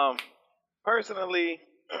 Personally,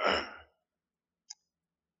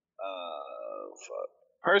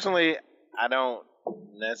 personally, I don't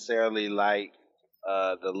necessarily like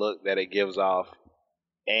the look that it gives off,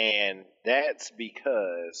 and that's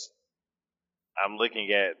because I'm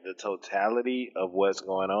looking at the totality of what's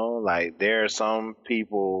going on. Like there are some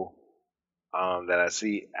people that I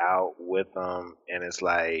see out with them, and it's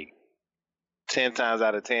like 10 times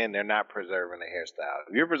out of 10 they're not preserving the hairstyle.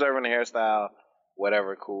 If you're preserving the hairstyle,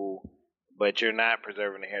 whatever, cool, but you're not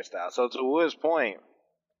preserving the hairstyle. So to Wood's point,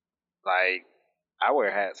 like I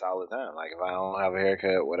wear hats all the time. Like if I don't have a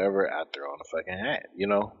haircut, whatever, I throw on a fucking hat, you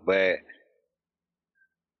know. But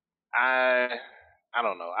I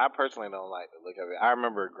don't know. I personally don't like the look of it. I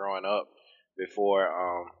remember growing up before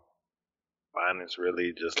bonnets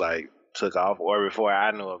really just like took off, or before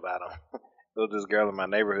I knew about them. There was this girl in my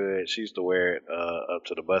neighborhood. She used to wear it up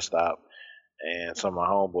to the bus stop, and some of my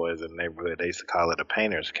homeboys in the neighborhood, they used to call it a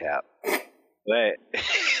painter's cap. But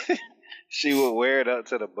she would wear it up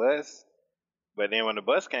to the bus. But then when the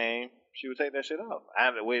bus came, she would take that shit off.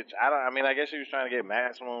 I guess she was trying to get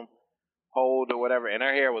maximum hold or whatever. And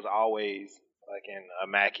her hair was always fucking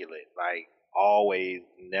immaculate. Like, always,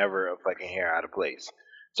 never a fucking hair out of place.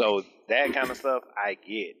 So that kind of stuff I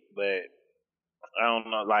get. But I don't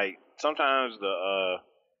know, like, sometimes the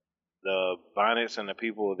bonnets and the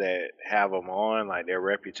people that have them on, like, their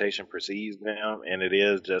reputation precedes them. And it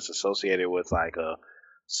is just associated with, like, a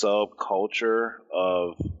subculture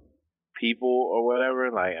of people or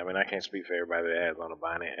whatever. Like, I mean, I can't speak for everybody that has on a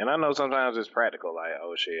bonnet, and I know sometimes it's practical, like,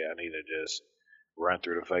 oh shit, I need to just run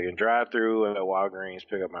through the fucking drive-through at Walgreens,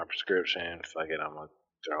 pick up my prescription, fuck it, I'm gonna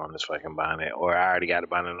throw on this fucking bonnet, or I already got a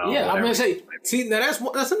bonnet on. Yeah, I'm gonna say, see, now that's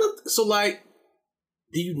another. So like,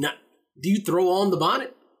 do you throw on the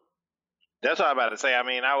bonnet? That's what I'm about to say. I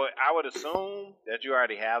mean, I would assume that you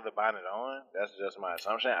already have the bonnet on. That's just my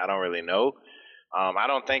assumption. I don't really know. I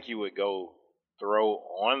don't think you would go throw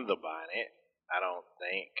on the bonnet. I don't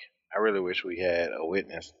think. I really wish we had a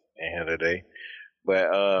witness in here today,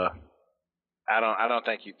 but I don't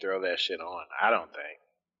think you throw that shit on. I don't think,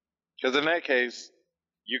 because in that case,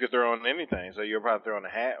 you could throw on anything. So you'll probably throw on a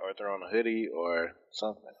hat or throw on a hoodie or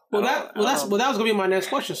something. That was gonna be my next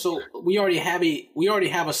question. So we already have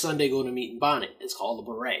a Sunday go to meeting bonnet. It's called a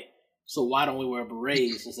beret. So why don't we wear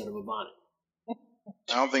berets instead of a bonnet?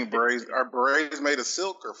 I don't think berets made of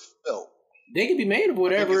silk or felt. They can be made of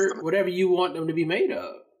whatever you want them to be made of.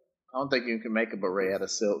 I don't think you can make a beret out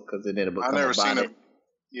of silk because then it'll become I've never a bonnet. seen it.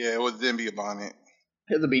 Yeah, it would then be a bonnet.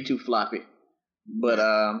 It'll be too floppy. But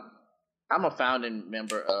I'm a founding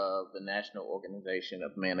member of the National Organization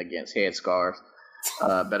of Men Against Headscarves,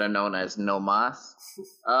 better known as No Mas.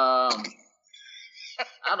 I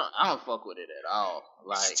don't fuck with it at all.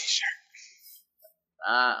 Like,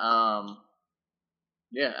 I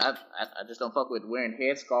just don't fuck with wearing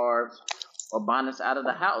headscarves or bonnets out of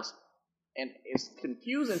the house. And it's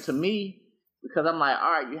confusing to me because I'm like,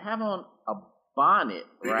 all right, you have on a bonnet,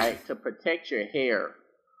 right, to protect your hair.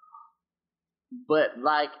 But,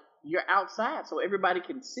 like, you're outside so everybody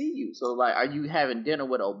can see you. So, like, are you having dinner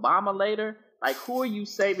with Obama later? Like, who are you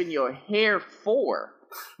saving your hair for?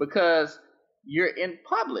 Because you're in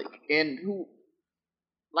public and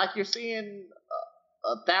you're seeing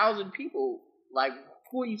 1,000 people. Like,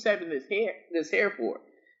 who are you saving this hair for?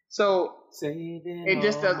 So saving it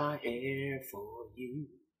just doesn't. My hair for you.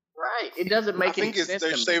 Right. It doesn't make any sense. I think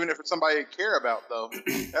they're saving it for somebody to care about, though.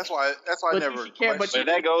 That's why I never. But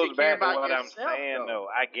that goes back to what I'm saying, though.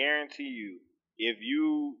 I guarantee you, if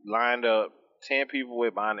you lined up 10 people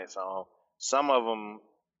with bonnets on, some of them,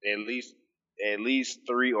 at least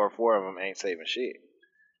 3 or 4 of them ain't saving shit.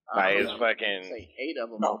 Like, it's fucking say 8 of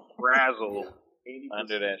them frazzle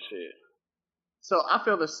under that shit. So I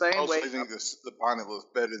feel the same way. I think the bonnet looks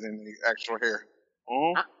better than the actual hair.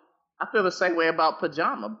 Mm-hmm. I feel the same way about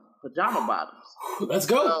pajama bottoms. Let's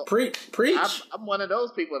go. So, Preach. I'm one of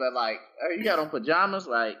those people that like, hey, you got on pajamas,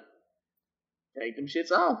 like, take them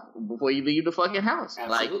shits off before you leave the fucking house.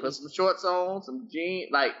 Absolutely. Like, put some shorts on, some jeans,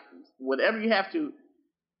 like, whatever you have to.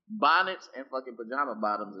 Bonnets and fucking pajama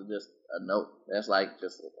bottoms are just a note. That's like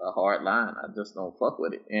just a hard line. I just don't fuck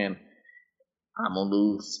with it. And I'm gonna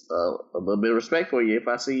lose a little bit of respect for you if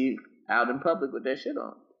I see you out in public with that shit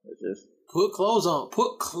on. It's just Put clothes on.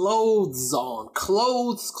 Put clothes on.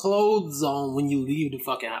 Clothes on when you leave the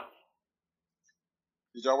fucking house.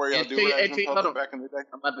 Did y'all wear y'all do-rags in public back in the day?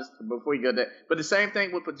 I'm about to, before you go there, but the same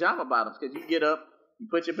thing with pajama bottoms, because you get up, you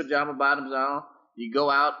put your pajama bottoms on, you go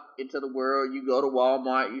out into the world, you go to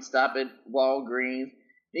Walmart, you stop at Walgreens,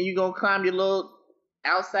 then you gonna climb your little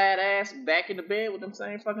outside ass back in the bed with them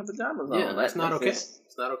same fucking pajamas on. Yeah, that's not okay. It's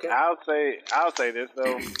not okay. I'll say this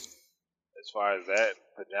though, as far as that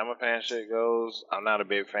pajama pants shit goes, I'm not a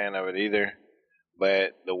big fan of it either.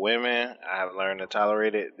 But the women, I have learned to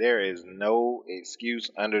tolerate it. There is no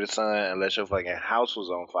excuse under the sun unless your fucking house was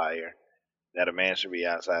on fire that a man should be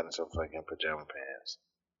outside in some fucking pajama pants.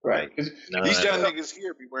 Right. These young niggas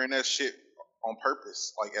here be wearing that shit on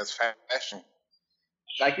purpose, like as fashion.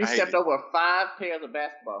 Like you stepped over 5 pairs of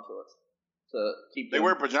basketball shorts to keep them. They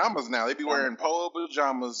wear pajamas now. They be wearing polo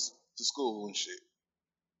pajamas to school and shit.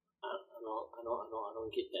 I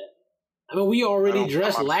don't get that. I mean, we already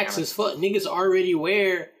dress lax as fuck. Niggas already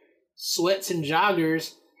wear sweats and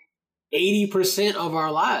joggers 80% of our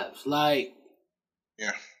lives. Like,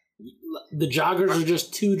 yeah, the joggers are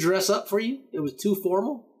just too dress up for you. It was too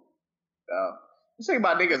formal. You think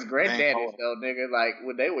about niggas' granddaddies though, nigga. Like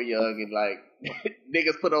when they were young and like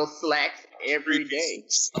niggas put on slacks every day.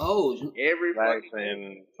 Oh, every slacks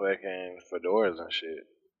and fucking fedoras and shit.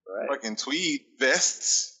 Right. Fucking tweed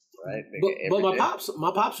vests. Right. But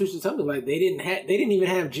my pops used to tell me like they didn't even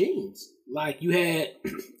have jeans. Like you had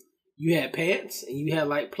pants and you had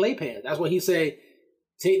like play pants. That's what he say.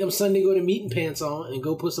 Take them Sunday go to meeting pants on and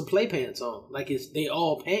go put some play pants on. Like they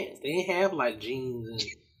all pants. They ain't have like jeans and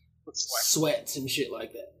sweats and shit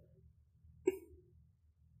like that.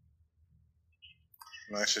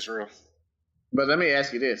 No, that's just real. But let me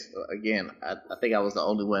ask you this again. I think I was the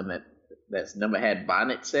only one that's never had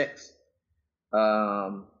bonnet sex.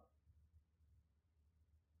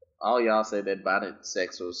 All y'all said that bonnet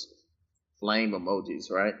sex was flame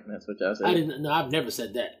emojis, right? That's what y'all said. I've never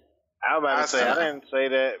said that. I was about to say I didn't say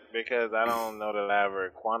that because I don't know that I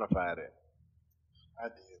ever quantified it. I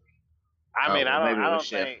did. I mean, I don't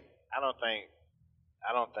think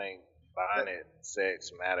bonnet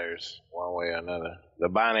sex matters one way or another. The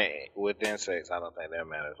bonnet within sex, I don't think that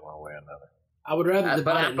matters one way or another. I would rather the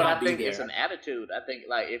bonnet but not I be think there. it's an attitude. I think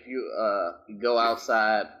like if you go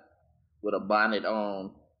outside with a bonnet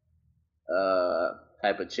on,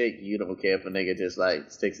 type of chick, you don't care if a nigga just like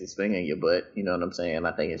sticks his finger in your butt. You know what I'm saying?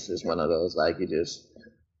 I think it's just one of those like you just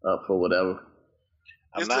up for whatever.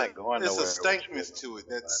 I'm not going nowhere. There's a stankness to it.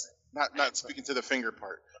 That's not speaking to the finger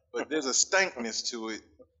part, but there's a stankness to it.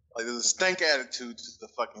 Like there's a stank attitude to the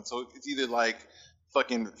fucking. So it's either like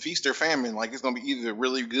fucking feast or famine. Like it's gonna be either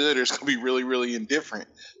really good or it's gonna be really, really indifferent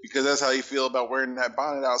because that's how you feel about wearing that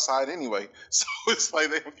bonnet outside anyway. So it's like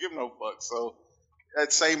they don't give no fuck. So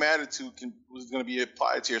that same attitude was going to be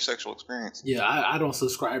applied to your sexual experience. Yeah, I don't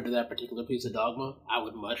subscribe to that particular piece of dogma. I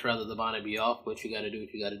would much rather the bonnet be off, but you got to do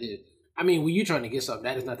what you got to do. I mean, when you're trying to get something,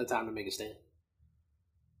 that is not the time to make a stand.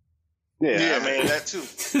 Yeah, I mean that too.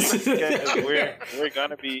 we're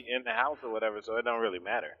gonna be in the house or whatever, so it don't really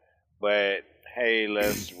matter. But hey,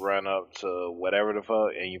 let's run up to whatever the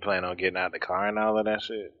fuck, and you plan on getting out the car and all of that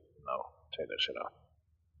shit? No, take that shit off.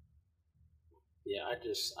 Yeah,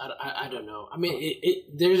 I don't know. I mean,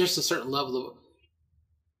 there's just a certain level of.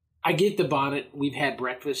 I get the bonnet. We've had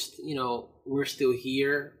breakfast. You know, we're still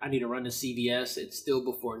here. I need to run to CVS. It's still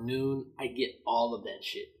before noon. I get all of that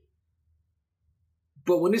shit.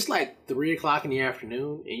 But when it's like 3 o'clock in the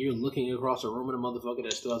afternoon and you're looking across a room at a motherfucker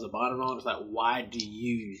that still has a bonnet on, it's like, why do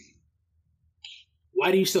you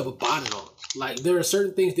still have a bonnet on? Like, there are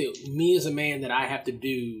certain things that me as a man that I have to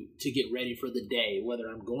do to get ready for the day, whether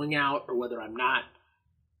I'm going out or whether I'm not.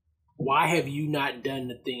 Why have you not done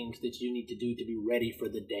the things that you need to do to be ready for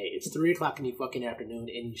the day? It's 3 o'clock in the fucking afternoon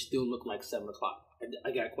and you still look like 7 o'clock.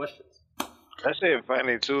 I got questions. That shit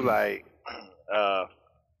funny too, like,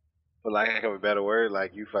 for lack of a better word,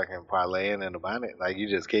 like you fucking parlaying in the bonnet, like you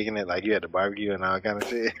just kicking it, like you had the barbecue and all kind of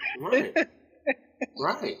shit. Right.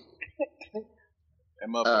 Right. That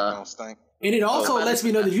motherfucker don't stink. And it also lets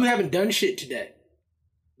me know that you haven't done shit today.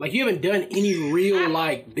 Like, you haven't done any real,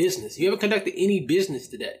 like, business. You haven't conducted any business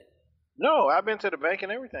today. No, I've been to the bank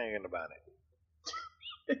and everything in the bonnet.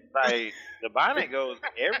 Like, the bonnet goes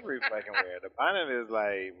every fucking where. The bonnet is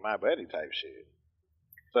like my buddy type shit.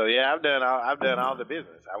 So yeah, I've done all the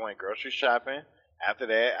business. I went grocery shopping. After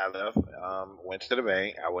that, I left. Went to the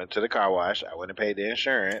bank. I went to the car wash. I went and paid the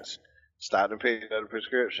insurance. Stopped and picked up the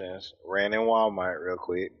prescriptions. Ran in Walmart real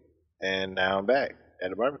quick, and now I'm back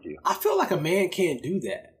at the barbecue. I feel like a man can't do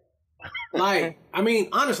that. Like, I mean,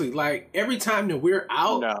 honestly, like every time that we're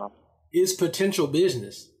out, No. is potential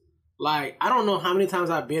business. Like, I don't know how many times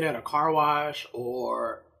I've been at a car wash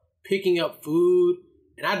or picking up food,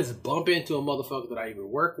 and I just bump into a motherfucker that I either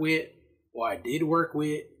work with, or I did work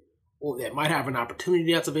with, or that might have an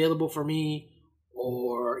opportunity that's available for me,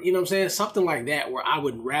 or, you know what I'm saying? Something like that where I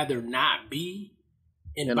would rather not be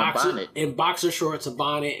in boxer shorts, a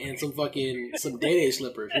bonnet, and some Day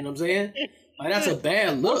slippers. You know what I'm saying? Like, that's a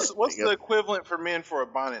bad look. What's the equivalent for men for a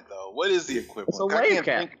bonnet, though? What is the equivalent? It's a wave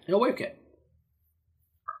cap. A wave cap.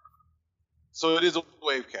 So it is a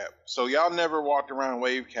wave cap. So y'all never walked around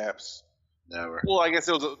wave caps? Never. Well, I guess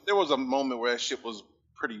there was a moment where that shit was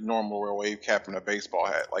pretty normal, wear a wave cap and a baseball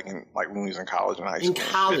hat, like when we was in college and high school. In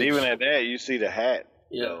college. But even at that, you see the hat.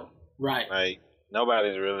 Yeah. So, right. Like,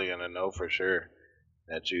 nobody's really going to know for sure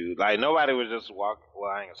that you... Like, nobody would just walk...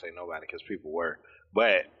 Well, I ain't going to say nobody because people were.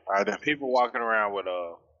 But people walking around with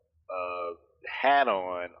a hat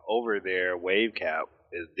on over their wave cap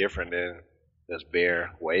is different than this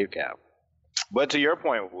bare wave cap. But to your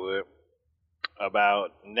point, Wood,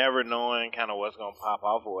 about never knowing kind of what's going to pop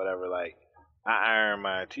off or whatever, like, I iron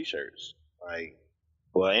my T-shirts. Like,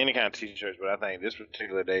 well, any kind of T-shirts, but I think this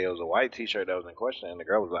particular day it was a white T-shirt that was in question, and the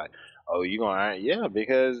girl was like, "Oh, you gonna iron?" Yeah,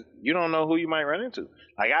 because you don't know who you might run into.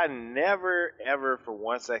 Like, I never, ever for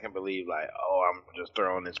 1 second believed, like, oh, I'm just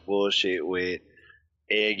throwing this bullshit with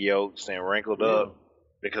egg yolks and wrinkled up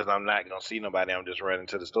because I'm not gonna see nobody. I'm just running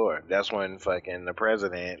to the store. That's when fucking the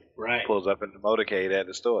president pulls up in the motorcade at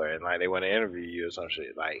the store, and like they want to interview you or some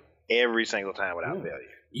shit. Like every single time without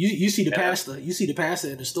failure. You see the pastor. You see the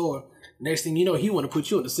pastor at the store. Next thing you know, he want to put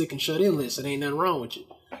you on the sick and shut in list. And ain't nothing wrong with you.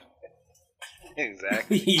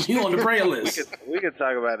 Exactly. You on the prayer list. We could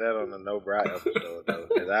talk about that on the No Bra episode though,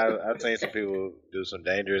 because I've seen some people do some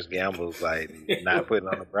dangerous gambles, like not putting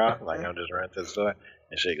on the bra, like I'm just running to the store,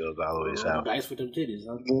 and shit goes all the way south. Nice with them titties.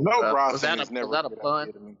 Huh? No bra. Was that a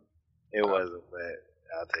pun? It wasn't, but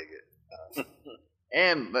I'll take it.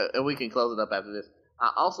 And we can close it up after this.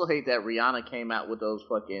 I also hate that Rihanna came out with those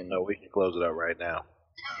fucking. No, we can close it up right now.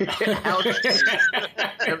 them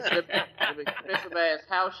expensive ass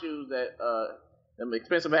house shoes that them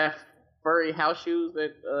expensive ass furry house shoes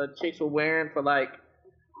that chicks were wearing for like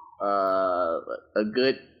a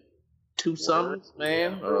good 2 summers,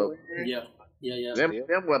 man. Yeah.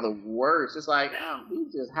 Them were the worst. It's like,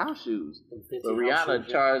 these just house shoes. So Rihanna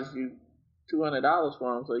charged you $200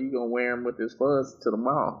 for them, so you gonna wear them with this fuzz to the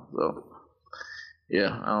mall. So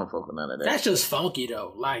yeah, I don't fuck with none of that. That's just funky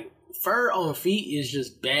though. Like, fur on feet is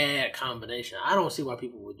just bad combination. I don't see why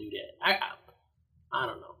people would do that. I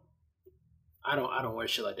don't know. I don't wear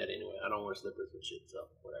shit like that anyway. I don't wear slippers and shit, so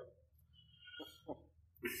whatever. All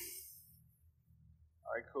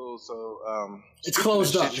right, cool. So it's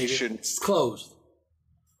closed up, nigga. It's closed.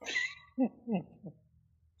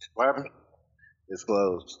 What happened? It's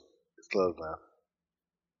closed. It's closed now.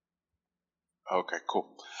 Okay,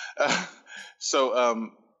 cool. So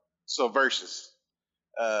versus.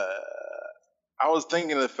 I was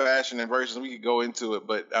thinking of the fashion and versus. We could go into it,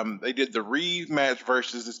 but they did the rematch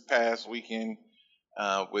versus this past weekend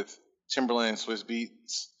with Timberland and Swiss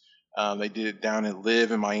Beats. They did it down at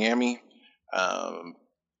Live in Miami. I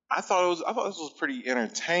thought this was pretty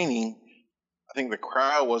entertaining. I think the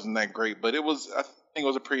crowd wasn't that great, but I think it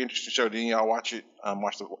was a pretty interesting show. Didn't y'all watch it?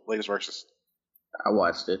 Watch the latest versus? I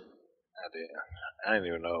watched it. I did. I didn't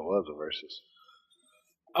even know it was a versus.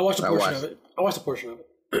 I watched a portion of it. I watched a portion of it.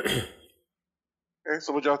 Okay,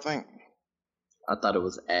 so what y'all think? I thought it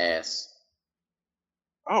was ass.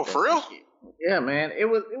 Oh, for real? Yeah, man. It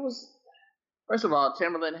was. First of all,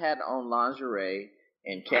 Timberland had on lingerie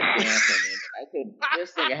and kept dancing.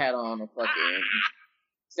 This nigga had on a fucking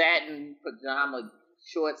satin pajama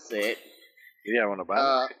short set. Yeah, on a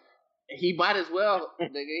bonnet. He might as well.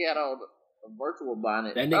 Nigga, he had on a virtual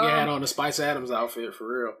bonnet. That nigga had on the Spice Adams outfit for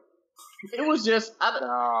real. It was just.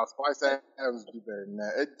 Nah, Spice Adams do better than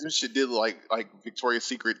that. This shit did like Victoria's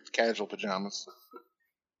Secret casual pajamas.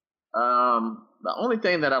 The only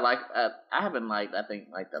thing that I like, I haven't liked, I think,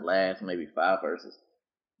 like the last maybe 5 verses.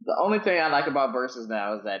 The only thing I like about verses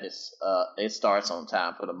now is that it starts on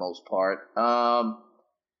time for the most part. I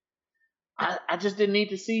just didn't need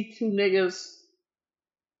to see 2 niggas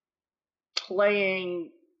playing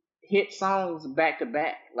hit songs back to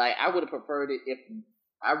back. Like, I would have preferred it if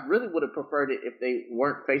they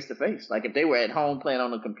weren't face to face. Like, if they were at home playing on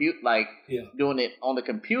the computer, doing it on the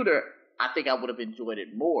computer, I think I would have enjoyed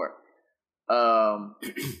it more.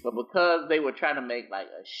 But because they were trying to make like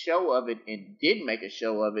a show of it and did make a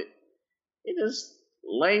show of it, it just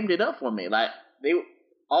lamed it up for me. Like,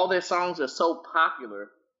 all their songs are so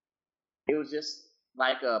popular, it was just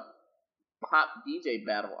like a pop DJ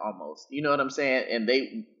battle almost. You know what I'm saying? And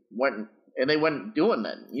they they weren't doing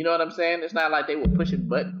nothing. You know what I'm saying? It's not like they were pushing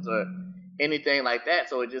buttons or anything like that.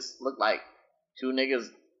 So it just looked like two niggas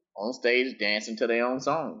on stage dancing to their own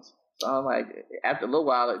songs. So I'm like, after a little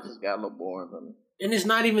while, it just got a little boring for me. And it's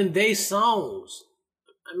not even they songs.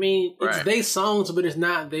 I mean, it's Right. they songs, but it's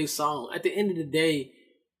not they song. At the end of the day,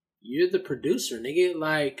 you're the producer, nigga.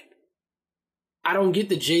 Like, I don't get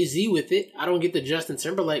the Jay-Z with it. I don't get the Justin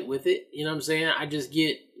Timberlake with it. You know what I'm saying? I just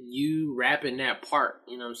get you rapping that part.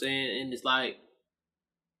 You know what I'm saying? And it's like,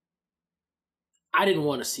 I didn't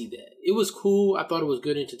want to see that. It was cool. I thought it was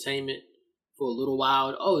good entertainment for a little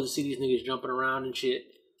while. Oh, to see these niggas jumping around and shit.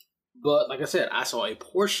 But like I said, I saw a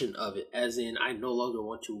portion of it, as in I no longer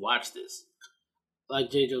want to watch this. Like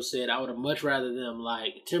J-Jo said, I would have much rather them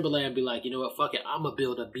like Timberland be like, you know what, fuck it, I'm gonna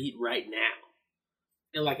build a beat right now.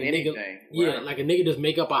 And like a Anything, nigga, yeah, right. like a nigga just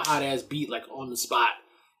make up a hot ass beat like on the spot,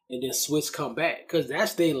 and then Swiss come back, cause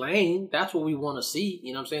that's their lane. That's what we want to see.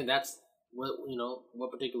 You know what I'm saying? That's what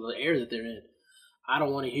what particular era that they're in. I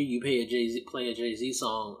don't want to hear you play a Jay-Z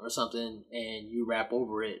song or something and you rap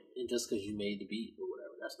over it, and just because you made the beat or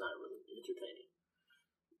whatever. That's not really entertaining.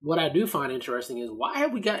 What I do find interesting is why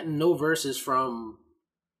have we gotten no verses from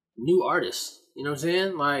new artists? You know what I'm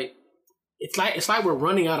saying? Like it's like we're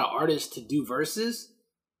running out of artists to do verses.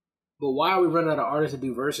 But why are we running out of artists to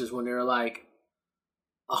do verses when there are like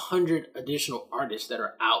 100 additional artists that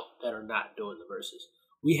are out that are not doing the verses?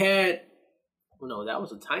 We had, that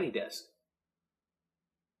was a Tiny Desk.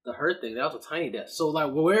 The Hurt thing, that was a Tiny Desk. So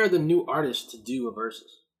like, where are the new artists to do a verses?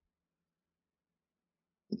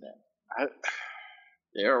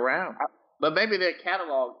 They're around, but maybe their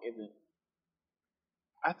catalog isn't.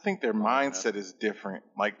 I think their mindset is different.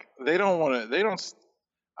 Like they don't want to. I don't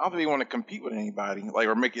think they want to compete with anybody. Like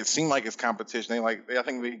or make it seem like it's competition. I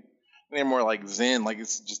think they're more like Zen. Like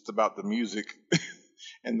it's just about the music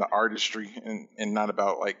and the artistry, and not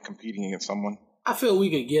about like competing against someone. I feel we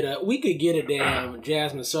could get a damn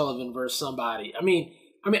Jasmine Sullivan versus somebody. I mean,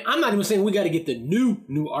 I'm not even saying we got to get the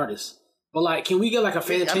new artists. But like, can we get like a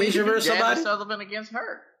Fantasia versus somebody? Jasmine Sullivan against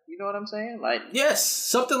her. You know what I'm saying? Like, yes,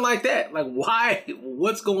 something like that. Like, why?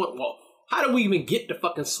 What's going on? Well, how do we even get to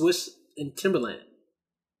fucking Swiss and Timberland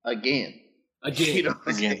again? You know what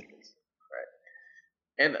I'm saying?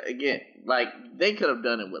 Right. And again, like they could have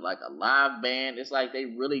done it with like a live band. It's like they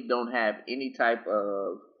really don't have any type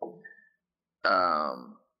of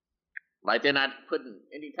like they're not putting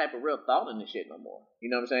any type of real thought in this shit no more. You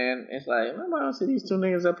know what I'm saying? It's like, I don't see these two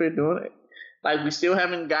niggas up here doing it. Like, we still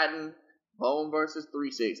haven't gotten Bone versus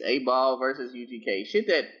 3-6, A-Ball versus UGK. Shit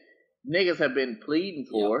that niggas have been pleading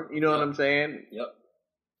for. Yep. You know what I'm saying? Yep.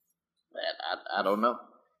 Man, I don't know.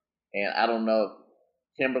 And I don't know if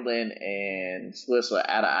Timberland and Swiss are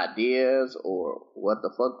out of ideas or what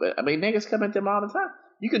the fuck. But, I mean, niggas come at them all the time.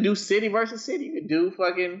 You could do city versus city. You could do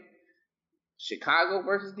fucking Chicago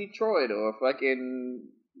versus Detroit or fucking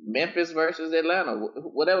Memphis versus Atlanta.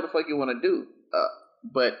 Whatever the fuck you want to do.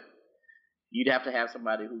 But you'd have to have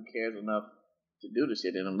somebody who cares enough to do the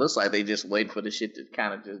shit. And it looks like they just wait for the shit to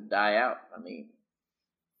kind of just die out. I mean,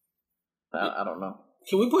 I don't know.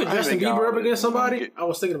 Can we put Justin Bieber up against somebody? I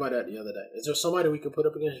was thinking about that the other day. Is there somebody we could put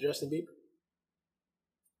up against Justin Bieber?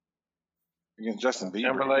 Against Justin Bieber?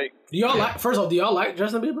 Timberlake? Do y'all like? First of all, do y'all like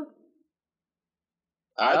Justin Bieber?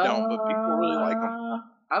 I don't, but people really like him.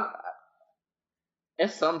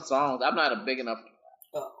 It's some songs. I'm not a big enough.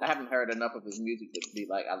 I haven't heard enough of his music to be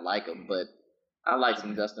like I like him, but I like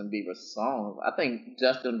some Justin Bieber songs. I think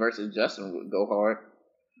Justin versus Justin would go hard.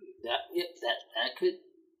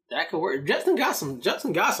 That could work. Justin got some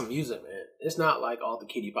music, man. It's not like all the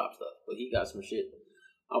kiddie pop stuff, but he got some shit.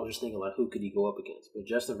 I was just thinking like, who could he go up against? But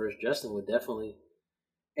Justin versus Justin would definitely.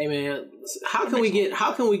 Hey man, how can we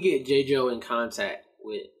get J-Jo in contact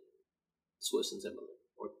with Swiss and Timberland?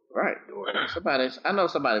 Right. I know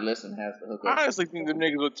somebody listening has to hook up. I honestly think the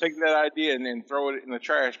niggas would take that idea and then throw it in the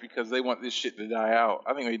trash because they want this shit to die out.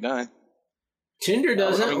 I think they done. Tinder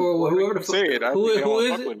doesn't, or whoever the fuck. Who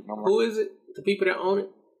is it? Who is it? The people that own it.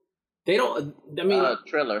 They don't. I mean,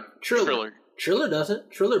 Triller. Triller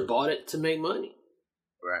doesn't. Triller bought it to make money.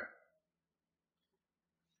 Right.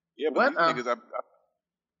 Yeah, but these niggas, I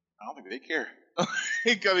don't think they care.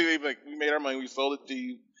 Like, we made our money, we sold it to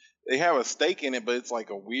you. They have a stake in it, but it's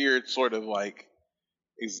like a weird sort of like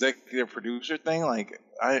executive producer thing. Like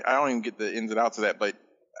I don't even get the ins and outs of that, but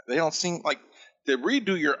they don't seem like to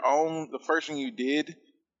redo your own. The first thing you did,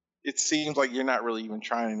 it seems like you're not really even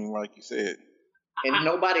trying anymore, like you said. And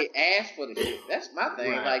nobody asked for the shit. That's my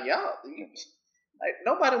thing. Right. Like y'all, like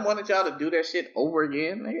nobody wanted y'all to do that shit over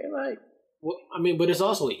again. Like, well, I mean, but it's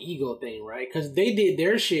also an ego thing, right? Because they did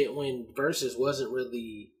their shit when Versus wasn't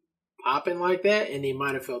really popping like that, and they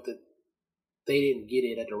might have felt that they didn't get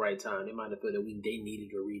it at the right time. They might have felt that they needed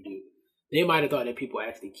a redo. They might have thought that people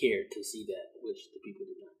actually cared to see that, which the people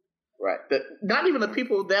did not. Right. Not even the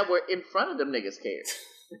people that were in front of them niggas cared.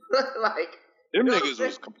 Like, Them you know what I'm niggas saying?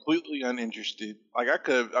 was completely uninterested. Like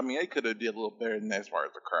they could have did a little better than that as far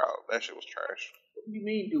as the crowd. That shit was trash. What do you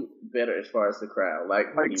mean do better as far as the crowd? Like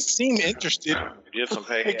Seem interested. Get some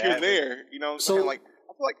paid Like you're ads. there. You know what I'm So- saying? Like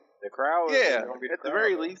I feel like The crowd. is yeah, gonna be at the crowd,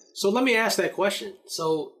 very though. least. So let me ask that question.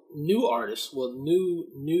 So new artists,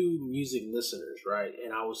 new music listeners, right?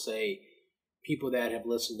 And I would say people that have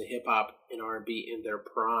listened to hip hop and R&B in their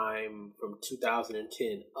prime from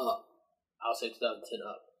 2010 up. I'll say 2010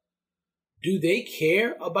 up. Do they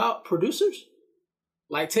care about producers?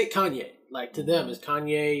 Like take Kanye. Like to them, is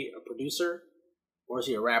Kanye a producer or is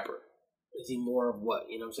he a rapper? Is he more of what?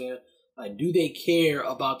 You know what I'm saying? Like, do they care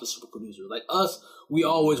about the super producer? Like us, we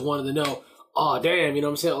always wanted to know, oh, damn, you know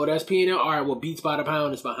what I'm saying? Oh, that's P&L? All right, well, Beats by the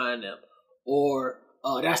Pound is behind them. Or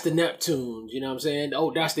that's the Neptunes, you know what I'm saying?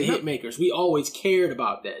 Oh, that's the Hitmakers. We always cared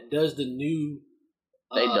about that. Does the new...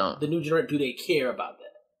 They don't. The new generation, do they care about that?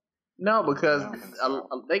 no, because I don't think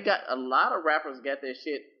so. they got a lot of rappers got their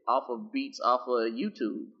shit off of beats off of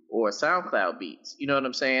YouTube or SoundCloud beats. You know what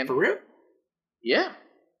I'm saying? For real? Yeah.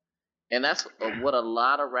 And that's what a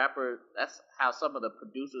lot of rappers, that's how some of the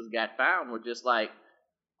producers got found, were just like,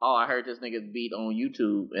 oh, I heard this nigga's beat on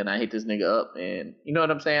YouTube and I hit this nigga up. And you know what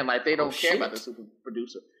I'm saying? Like, they don't care about the super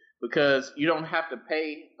producer because you don't have to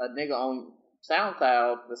pay a nigga on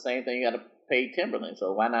SoundCloud the same thing you got to pay Timberland.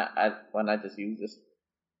 So why not just use this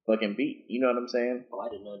fucking beat? You know what I'm saying? Oh, I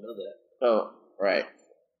did not know that. So, right.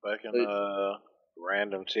 Fucking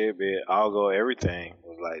random tidbit. I'll Go Everything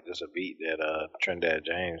was like just a beat that Trinidad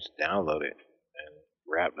James downloaded and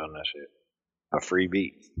rapped on that shit. A free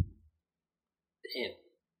beat. Damn.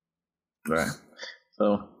 Right.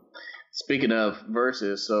 So, speaking of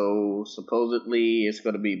verses, so supposedly it's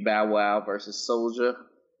going to be Bow Wow versus Soulja.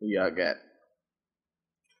 Who y'all got?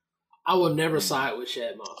 I will never side with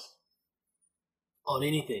Shad Moss on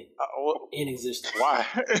anything in existence. Why?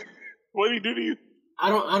 What did he do to you? I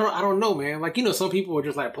don't know, man. Like, you know, some people are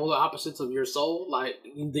just like polar opposites of your soul. Like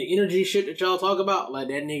the energy shit that y'all talk about, like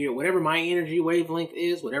that nigga, whatever my energy wavelength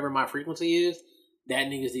is, whatever my frequency is, that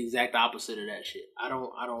nigga's the exact opposite of that shit. I don't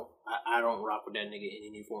rock with that nigga in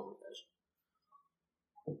any form of that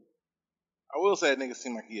shit. I will say that nigga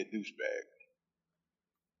seemed like he a douchebag.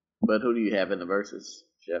 But who do you have in the verses,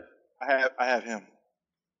 Jeff? I have him.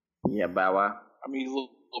 You have Bow Wow. I mean, he's a little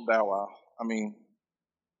Bow Wow. I mean,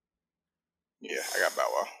 yeah, I got Bow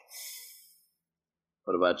Wow.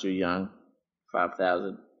 What about you, Young?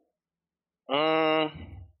 5,000.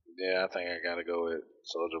 Yeah, I think I gotta go with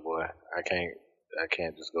Soulja Boy. I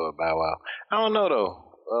can't just go with Bow Wow. I don't know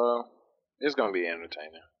though. It's gonna be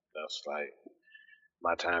entertaining. That's like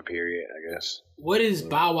my time period, I guess. What is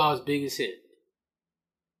Bow Wow's biggest hit?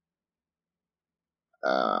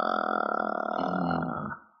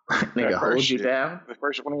 Nigga, hold you shit. down. The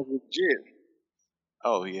first one was legit.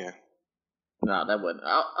 Oh yeah. No, that wasn't.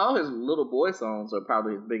 All his little boy songs are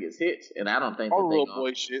probably his biggest hits, and I don't think All that little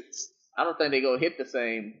boy shits. I don't think they gonna hit the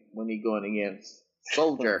same when he going against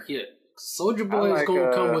Soldier. Yeah, Soulja Boy I is like,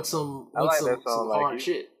 gonna come with some I like some that song, Like hard You.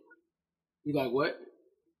 shit. You like what?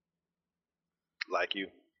 Like You.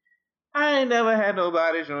 I ain't never had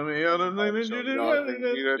nobody show me other than you You did.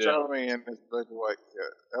 know, Charlie and Miss Black and White. Yeah,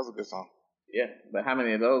 that was a good song. Yeah, but how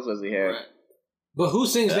many of those does he have? Right. But who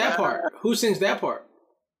sings that part? Who sings that part?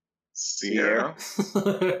 Sierra.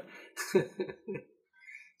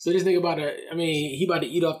 So this nigga he about to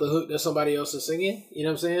eat off the hook that somebody else is singing. You know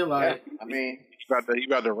what I'm saying? Like, I mean, You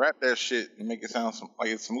about to rap that shit and make it sound like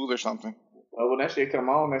it's smooth or something. well, when that shit come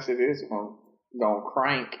on, that shit is gonna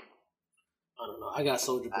crank. I don't know. I got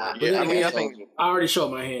Soulja Boy. But Yeah, then I mean, again, I think I already showed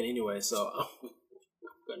my hand anyway, so I'm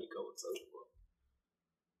gonna go with Soulja Boy.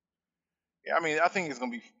 Yeah, I mean, I think it's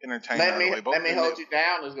gonna be entertaining. Let me either way. Both let me of them- hold you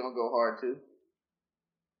down is gonna go hard too.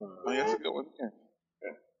 Oh, yeah, that's a good one. Yeah.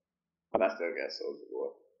 But I still got Soldier Boy.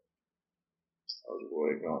 Soldier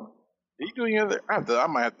Boy going. Did he do any other? I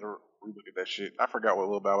might have to relook at that shit. I forgot what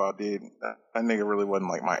Lil Bow Wow did. That nigga really wasn't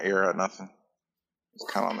like my era or nothing.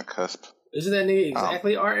 It's kind of on the cusp. Isn't that nigga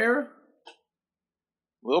exactly our era?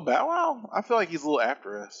 Lil Bow Wow? I feel like he's a little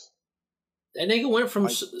after us. That nigga went from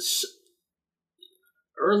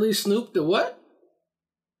early Snoop to what?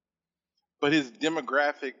 But his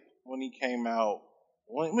demographic when he came out,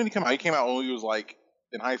 he came out when he was like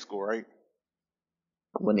in high school, right?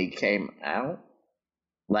 When he came out,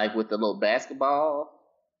 like with the little basketball.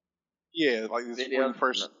 Yeah, like this Video?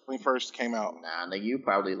 when he first came out. Nah, nigga, you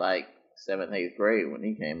probably like 7th, 8th grade when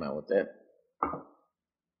he came out with that.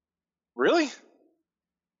 Really?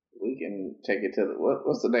 We can take it to the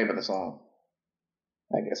what's the name of the song?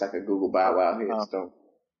 I guess I could Google Bow Wow hits. Don't.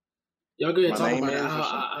 Y'all go ahead and My talk name about it. is or something?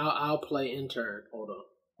 I'll play intern. Hold on.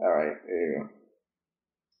 All right, there you go.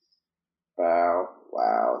 Bow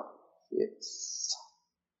Wow hits.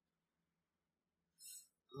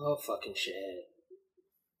 Oh, fucking shit.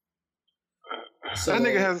 That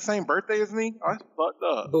nigga has the same birthday as me? Oh, that's fucked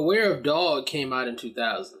up. Beware of Dog came out in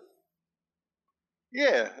 2000.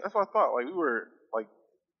 Yeah, that's what I thought. Like, we were, like,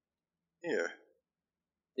 yeah.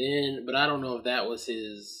 Then, but I don't know if that was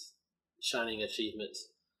his shining achievements.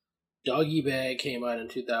 Doggy Bag came out in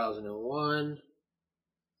 2001.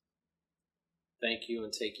 Thank You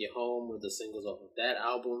and Take You Home were the singles off of that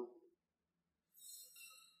album.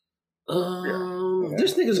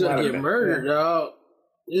 This nigga's gonna get murdered, dog.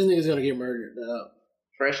 This nigga's gonna get murdered, dog.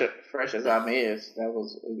 Fresh as I'm is. That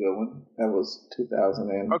was a good one. That was 2000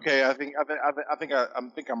 and. Okay, I think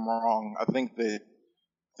I'm wrong. I think that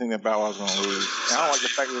Bow Wow's gonna lose. And I don't like the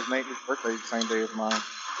fact that his birthday is the same day as mine.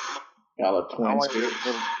 Y'all are I don't twins.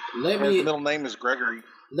 like his middle name is Gregory.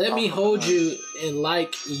 Let Me Hold You and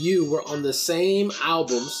Like You were on the same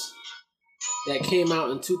albums that came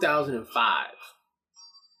out in 2005.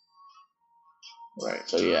 Right.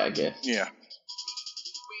 So yeah, I guess. Yeah.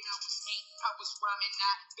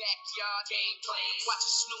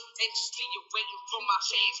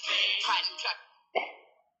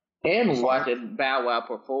 And watching Bow Wow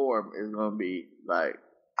perform is gonna be like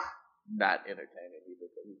not entertaining either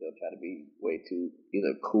because he's gonna try to be way too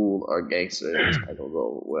either cool or gangster. It's not gonna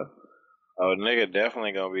go well. Oh, nigga,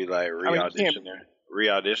 definitely gonna be like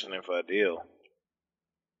re-auditioning for a deal.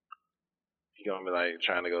 He gonna be like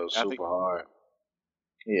trying to go super hard.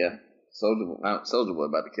 Yeah, Soulja Boy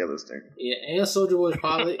about to kill this thing. Yeah, and Soulja Boy's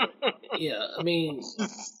probably. Yeah, I mean,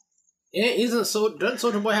 and doesn't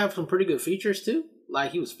Soulja Boy have some pretty good features too?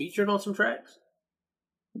 Like he was featured on some tracks.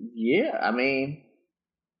 Yeah, I mean,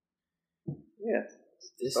 yeah.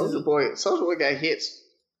 Soulja Boy got hits.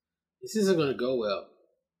 This isn't gonna go well.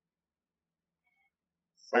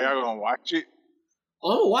 Are y'all gonna watch it?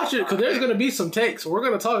 I'm gonna watch it because there's gonna be some takes. We're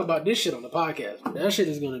gonna talk about this shit on the podcast. That shit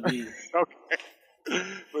is gonna be Okay.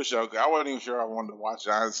 For sure. I wasn't even sure I wanted to watch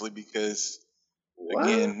it, honestly, because,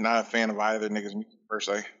 again, not a fan of either niggas' music, per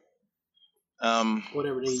se.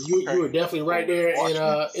 whatever. You were definitely right there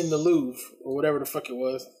in the Louvre or whatever the fuck it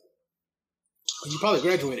was. You probably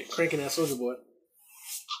graduated cranking that Soulja Boy.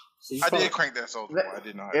 So I did crank that Soulja Boy. I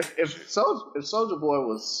did not. If Soulja Boy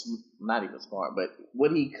was not even smart, but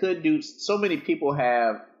what he could do, so many people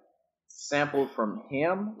have sampled from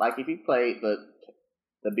him. Like if he played the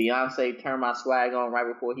Beyonce "Turn My Swag On"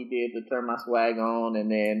 right before he did the "Turn My Swag On,"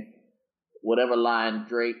 and then whatever line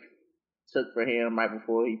Drake took for him right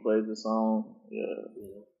before he plays the song. Yeah.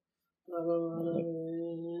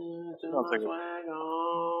 Turn my swag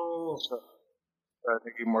on. I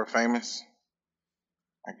think he's more famous.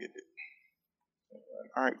 I get it.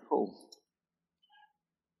 All right, cool.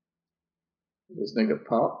 This nigga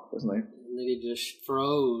Pop, his name. Nigga just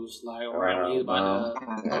froze. Like, right, he's about to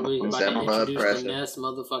introduce the next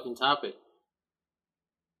motherfucking topic.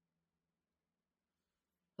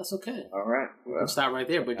 That's okay. All right. We can stop right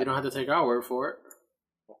there, but you don't have to take our word for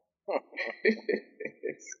it.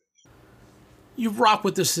 You rock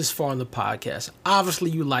with us this far in the podcast.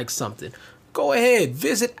 Obviously, you like something. Go ahead,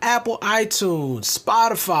 visit Apple, iTunes,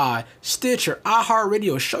 Spotify, Stitcher,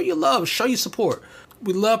 iHeartRadio. Show your love, show your support.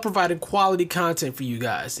 We love providing quality content for you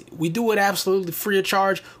guys. We do it absolutely free of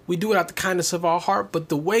charge. We do it out the kindness of our heart. But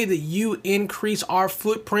the way that you increase our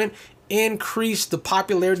footprint, increase the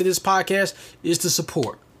popularity of this podcast, is to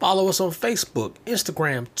support. Follow us on Facebook,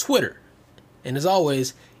 Instagram, Twitter. And as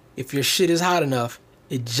always, if your shit is hot enough,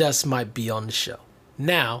 it just might be on the show.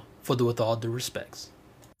 Now, for the With All Due Respects.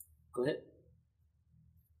 Go ahead.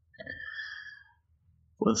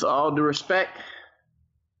 With all due respect,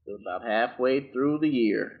 we're about halfway through the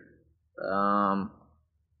year. The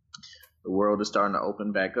world is starting to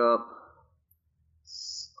open back up.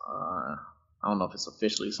 I don't know if it's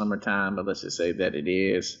officially summertime, but let's just say that it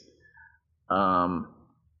is.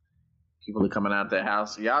 People are coming out their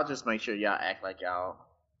house. So y'all just make sure y'all act like y'all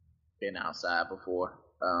been outside before.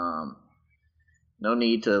 No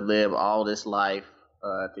need to live all this life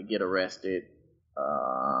to get arrested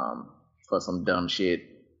for some dumb shit.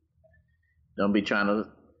 Don't be trying to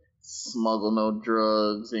smuggle no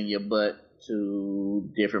drugs in your butt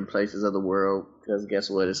to different places of the world, because guess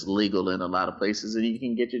what? It's legal in a lot of places and you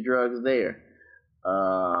can get your drugs there.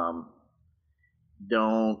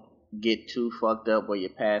 Don't get too fucked up where you're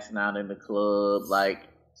passing out in the club. Like,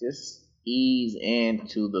 just ease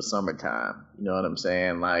into the summertime. You know what I'm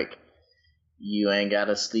saying? Like, You ain't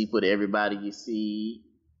gotta sleep with everybody you see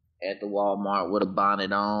at the Walmart with a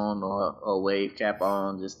bonnet on or a wave cap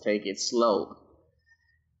on. Just take it slow.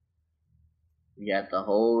 You got the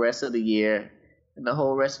whole rest of the year and the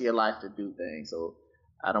whole rest of your life to do things. So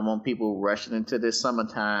I don't want people rushing into this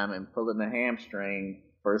summertime and pulling the hamstring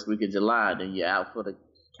first week of July. Then you're out for the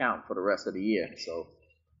count for the rest of the year. So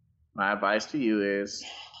my advice to you is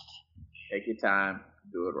take your time,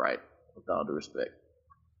 do it right, with all due respect.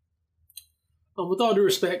 With all due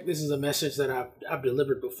respect, this is a message that I've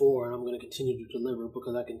delivered before, and I'm going to continue to deliver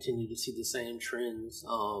because I continue to see the same trends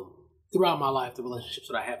throughout my life. The relationships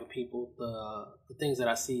that I have with people, the things that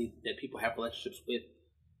I see that people have relationships with,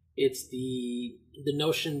 it's the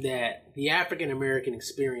notion that the African American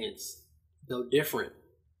experience, though different,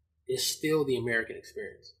 is still the American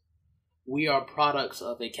experience. We are products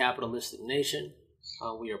of a capitalistic nation.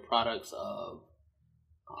 We are products of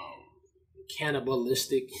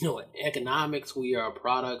cannibalistic, economics. We are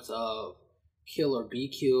products of kill or be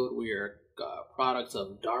killed. We are products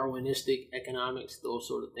of Darwinistic economics, those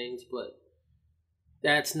sort of things. But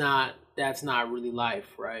that's not really life,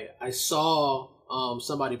 right? I saw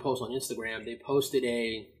somebody post on Instagram. They posted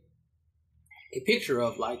a picture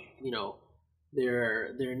of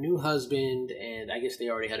their new husband, and I guess they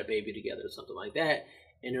already had a baby together or something like that.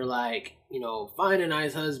 And they're like, find a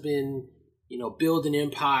nice husband, build an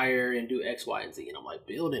empire and do X, Y, and Z. And I'm like,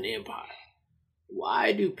 build an empire?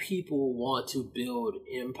 Why do people want to build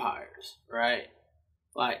empires, right?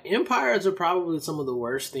 Like, empires are probably some of the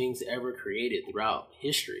worst things ever created throughout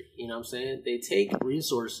history. You know what I'm saying? They take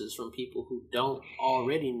resources from people who don't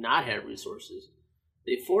already not have resources.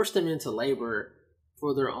 They force them into labor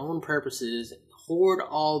for their own purposes, hoard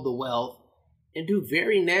all the wealth, and do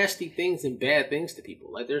very nasty things and bad things to people.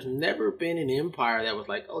 Like, there's never been an empire that was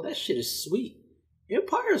like, oh, that shit is sweet.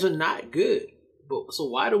 Empires are not good. But so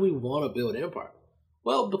why do we want to build empire?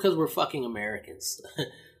 Well, because we're fucking Americans.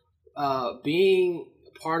 Being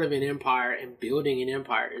part of an empire and building an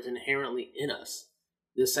empire is inherently in us.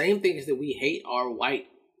 The same things that we hate our white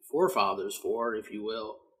forefathers for, if you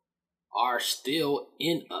will, are still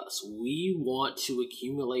in us. We want to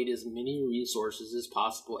accumulate as many resources as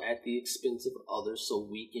possible at the expense of others so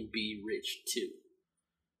we can be rich too.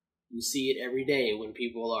 You see it every day when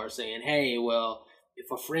people are saying, hey, well,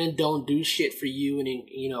 if a friend don't do shit for you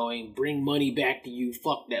and bring money back to you,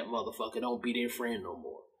 fuck that motherfucker. Don't be their friend no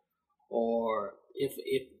more. Or if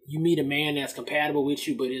you meet a man that's compatible with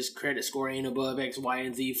you but his credit score ain't above X, Y,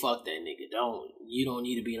 and Z, fuck that nigga. You don't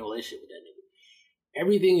need to be in a relationship with that nigga.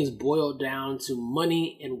 Everything is boiled down to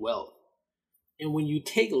money and wealth. And when you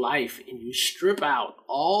take life and you strip out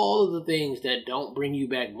all of the things that don't bring you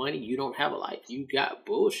back money, you don't have a life. You got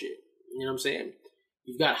bullshit. You know what I'm saying?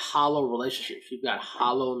 You've got hollow relationships. You've got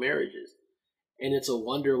hollow marriages. And it's a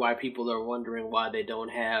wonder why people are wondering why they don't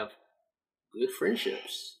have good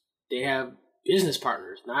friendships. They have business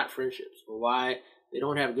partners, not friendships. Or why they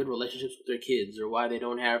don't have good relationships with their kids. Or why they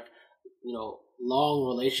don't have, long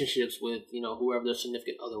relationships with, whoever their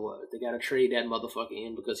significant other was. They got to trade that motherfucker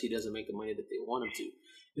in because he doesn't make the money that they want him to.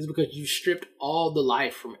 It's because you stripped all the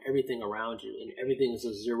life from everything around you, and everything is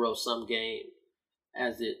a zero-sum game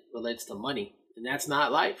as it relates to money. And that's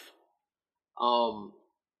not life.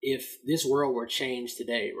 If this world were changed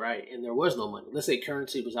today, right, and there was no money, let's say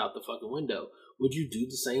currency was out the fucking window, would you do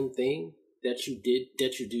the same thing that you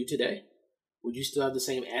do today? Would you still have the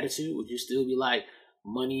same attitude? Would you still be like,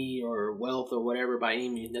 money or wealth or whatever by any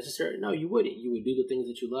means necessary? No, you wouldn't. You would do the things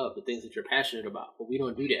that you love, the things that you're passionate about. But we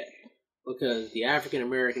don't do that because the African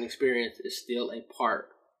American experience is still a part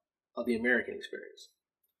of the American experience.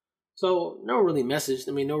 So no real message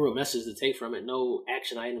to take from it, no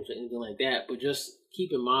action items or anything like that. But just keep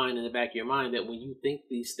in mind in the back of your mind that when you think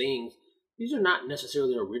these things, these are not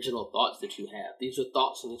necessarily original thoughts that you have. These are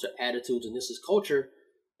thoughts and these are attitudes, and this is culture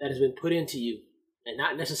that has been put into you, and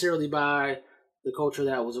not necessarily by the culture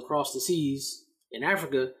that was across the seas in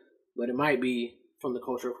Africa, but it might be from the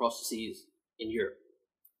culture across the seas in Europe,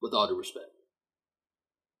 with all due respect.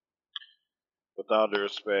 With all due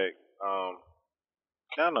respect,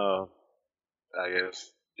 kind of, I guess,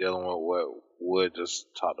 dealing with what Wood just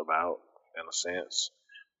talked about, in a sense.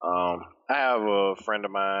 I have a friend of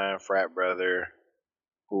mine, frat brother,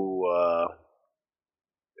 who,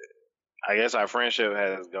 I guess our friendship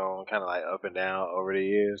has gone kind of like up and down over the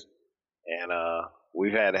years. And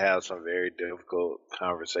we've had to have some very difficult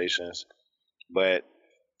conversations. But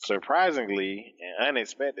surprisingly and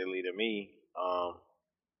unexpectedly to me,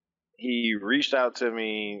 he reached out to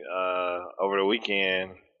me over the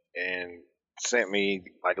weekend and sent me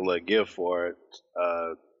like a little gift for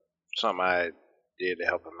something I did to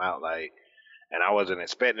help him out. Like, and I wasn't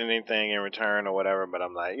expecting anything in return or whatever. But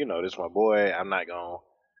I'm like, this is my boy. I'm not gonna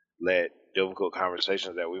let difficult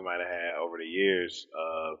conversations that we might have had over the years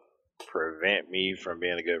prevent me from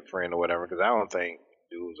being a good friend or whatever. Because I don't think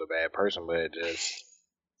dude was a bad person, but it just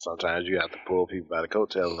sometimes you have to pull people by the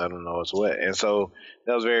coattails and let them know it's what. And so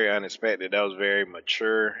that was very unexpected. That was very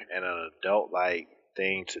mature and an adult-like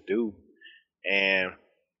thing to do. And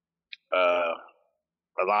a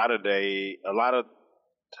lot of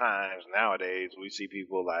times nowadays we see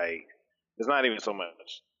people like, it's not even so much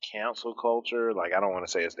cancel culture. Like, I don't want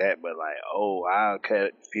to say it's that, but like, oh, I'll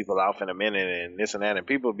cut people off in a minute and this and that. And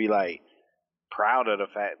people be like proud of the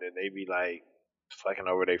fact that they be like fucking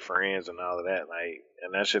over their friends and all of that. Like,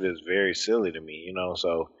 and that shit is very silly to me,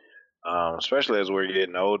 So, especially as we're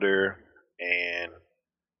getting older and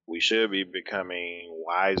we should be becoming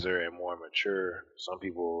wiser and more mature. Some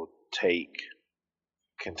people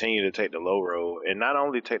continue to take the low road, and not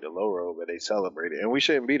only take the low road, but they celebrate it. And we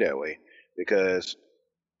shouldn't be that way, because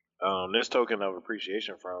this token of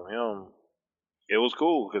appreciation from him, it was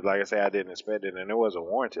cool, because like I say, I didn't expect it, and it wasn't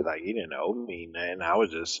warranted. Like, he didn't owe me nothing. I was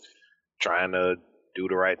just trying to do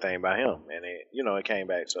the right thing by him, and it came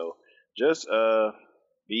back. So just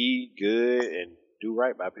be good and do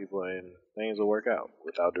right by people, and things will work out,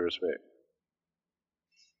 with all due respect.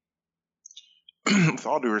 With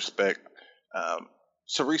all due respect,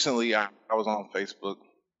 so recently I was on Facebook,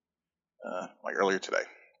 like earlier today.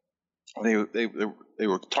 They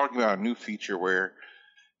were talking about a new feature where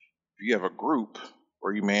if you have a group,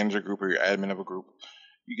 or you manage a group, or you're admin of a group,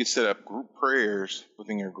 you could set up group prayers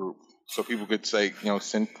within your group. So people could say,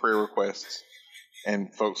 send prayer requests,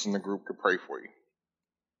 and folks in the group could pray for you.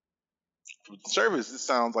 For the service, this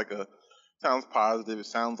sounds positive. It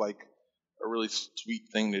sounds like a really sweet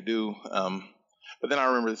thing to do. But then I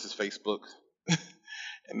remember this is Facebook,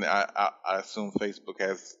 and I assume Facebook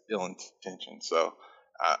has ill intentions. So,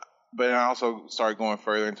 but I also started going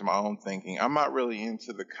further into my own thinking. I'm not really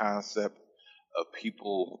into the concept of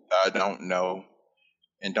people that I don't know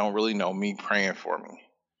and don't really know me praying for me.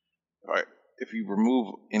 Right? If you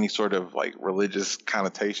remove any sort of like religious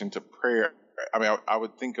connotation to prayer, I mean, I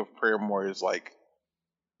would think of prayer more as like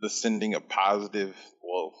the sending of positive,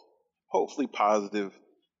 hopefully positive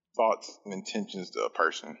thoughts and intentions to a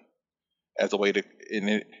person, as a way to,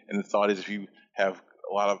 and the thought is, if you have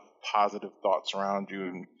a lot of positive thoughts around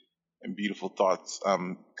you and beautiful thoughts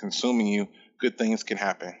consuming you, good things can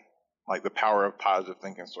happen, like the power of positive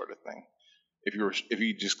thinking sort of thing. If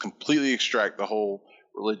you just completely extract the whole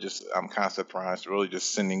religious concept around it, it's really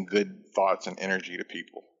just sending good thoughts and energy to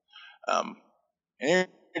people.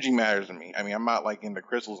 Energy matters to me. I mean, I'm not like into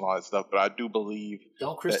crystals and all that stuff, but I do believe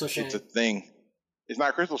Don't crystal that shame. it's a thing. It's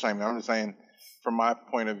not crystal shaming. I'm just saying, from my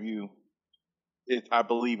point of view, I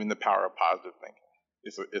believe in the power of positive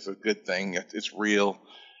thinking. It's a good thing. It's real.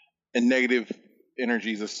 And negative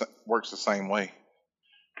energy works the same way.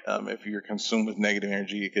 If you're consumed with negative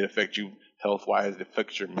energy, it could affect you health-wise. It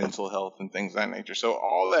affects your mental health and things of that nature. So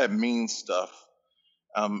all that means stuff,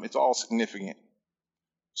 it's all significant.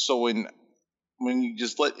 So when you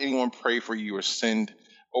just let anyone pray for you, or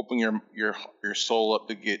open your soul up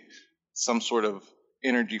to get some sort of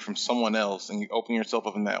energy from someone else, and you open yourself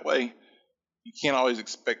up in that way, you can't always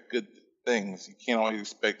expect good things. You can't always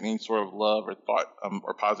expect any sort of love or thought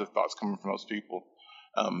or positive thoughts coming from those people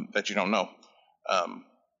that you don't know.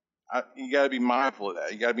 You got to be mindful of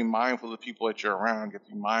that. You got to be mindful of the people that you're around. You got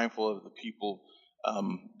to be mindful of the people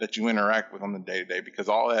that you interact with on the day-to-day, because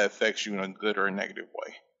all that affects you in a good or a negative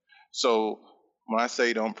way. So when I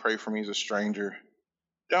say don't pray for me as a stranger,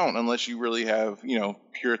 don't, unless you really have,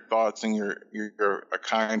 pure thoughts and you're a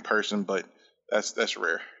kind person, but that's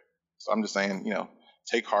rare. So I'm just saying,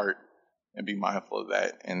 take heart and be mindful of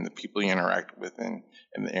that and the people you interact with, and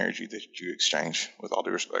the energy that you exchange, with all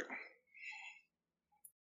due respect.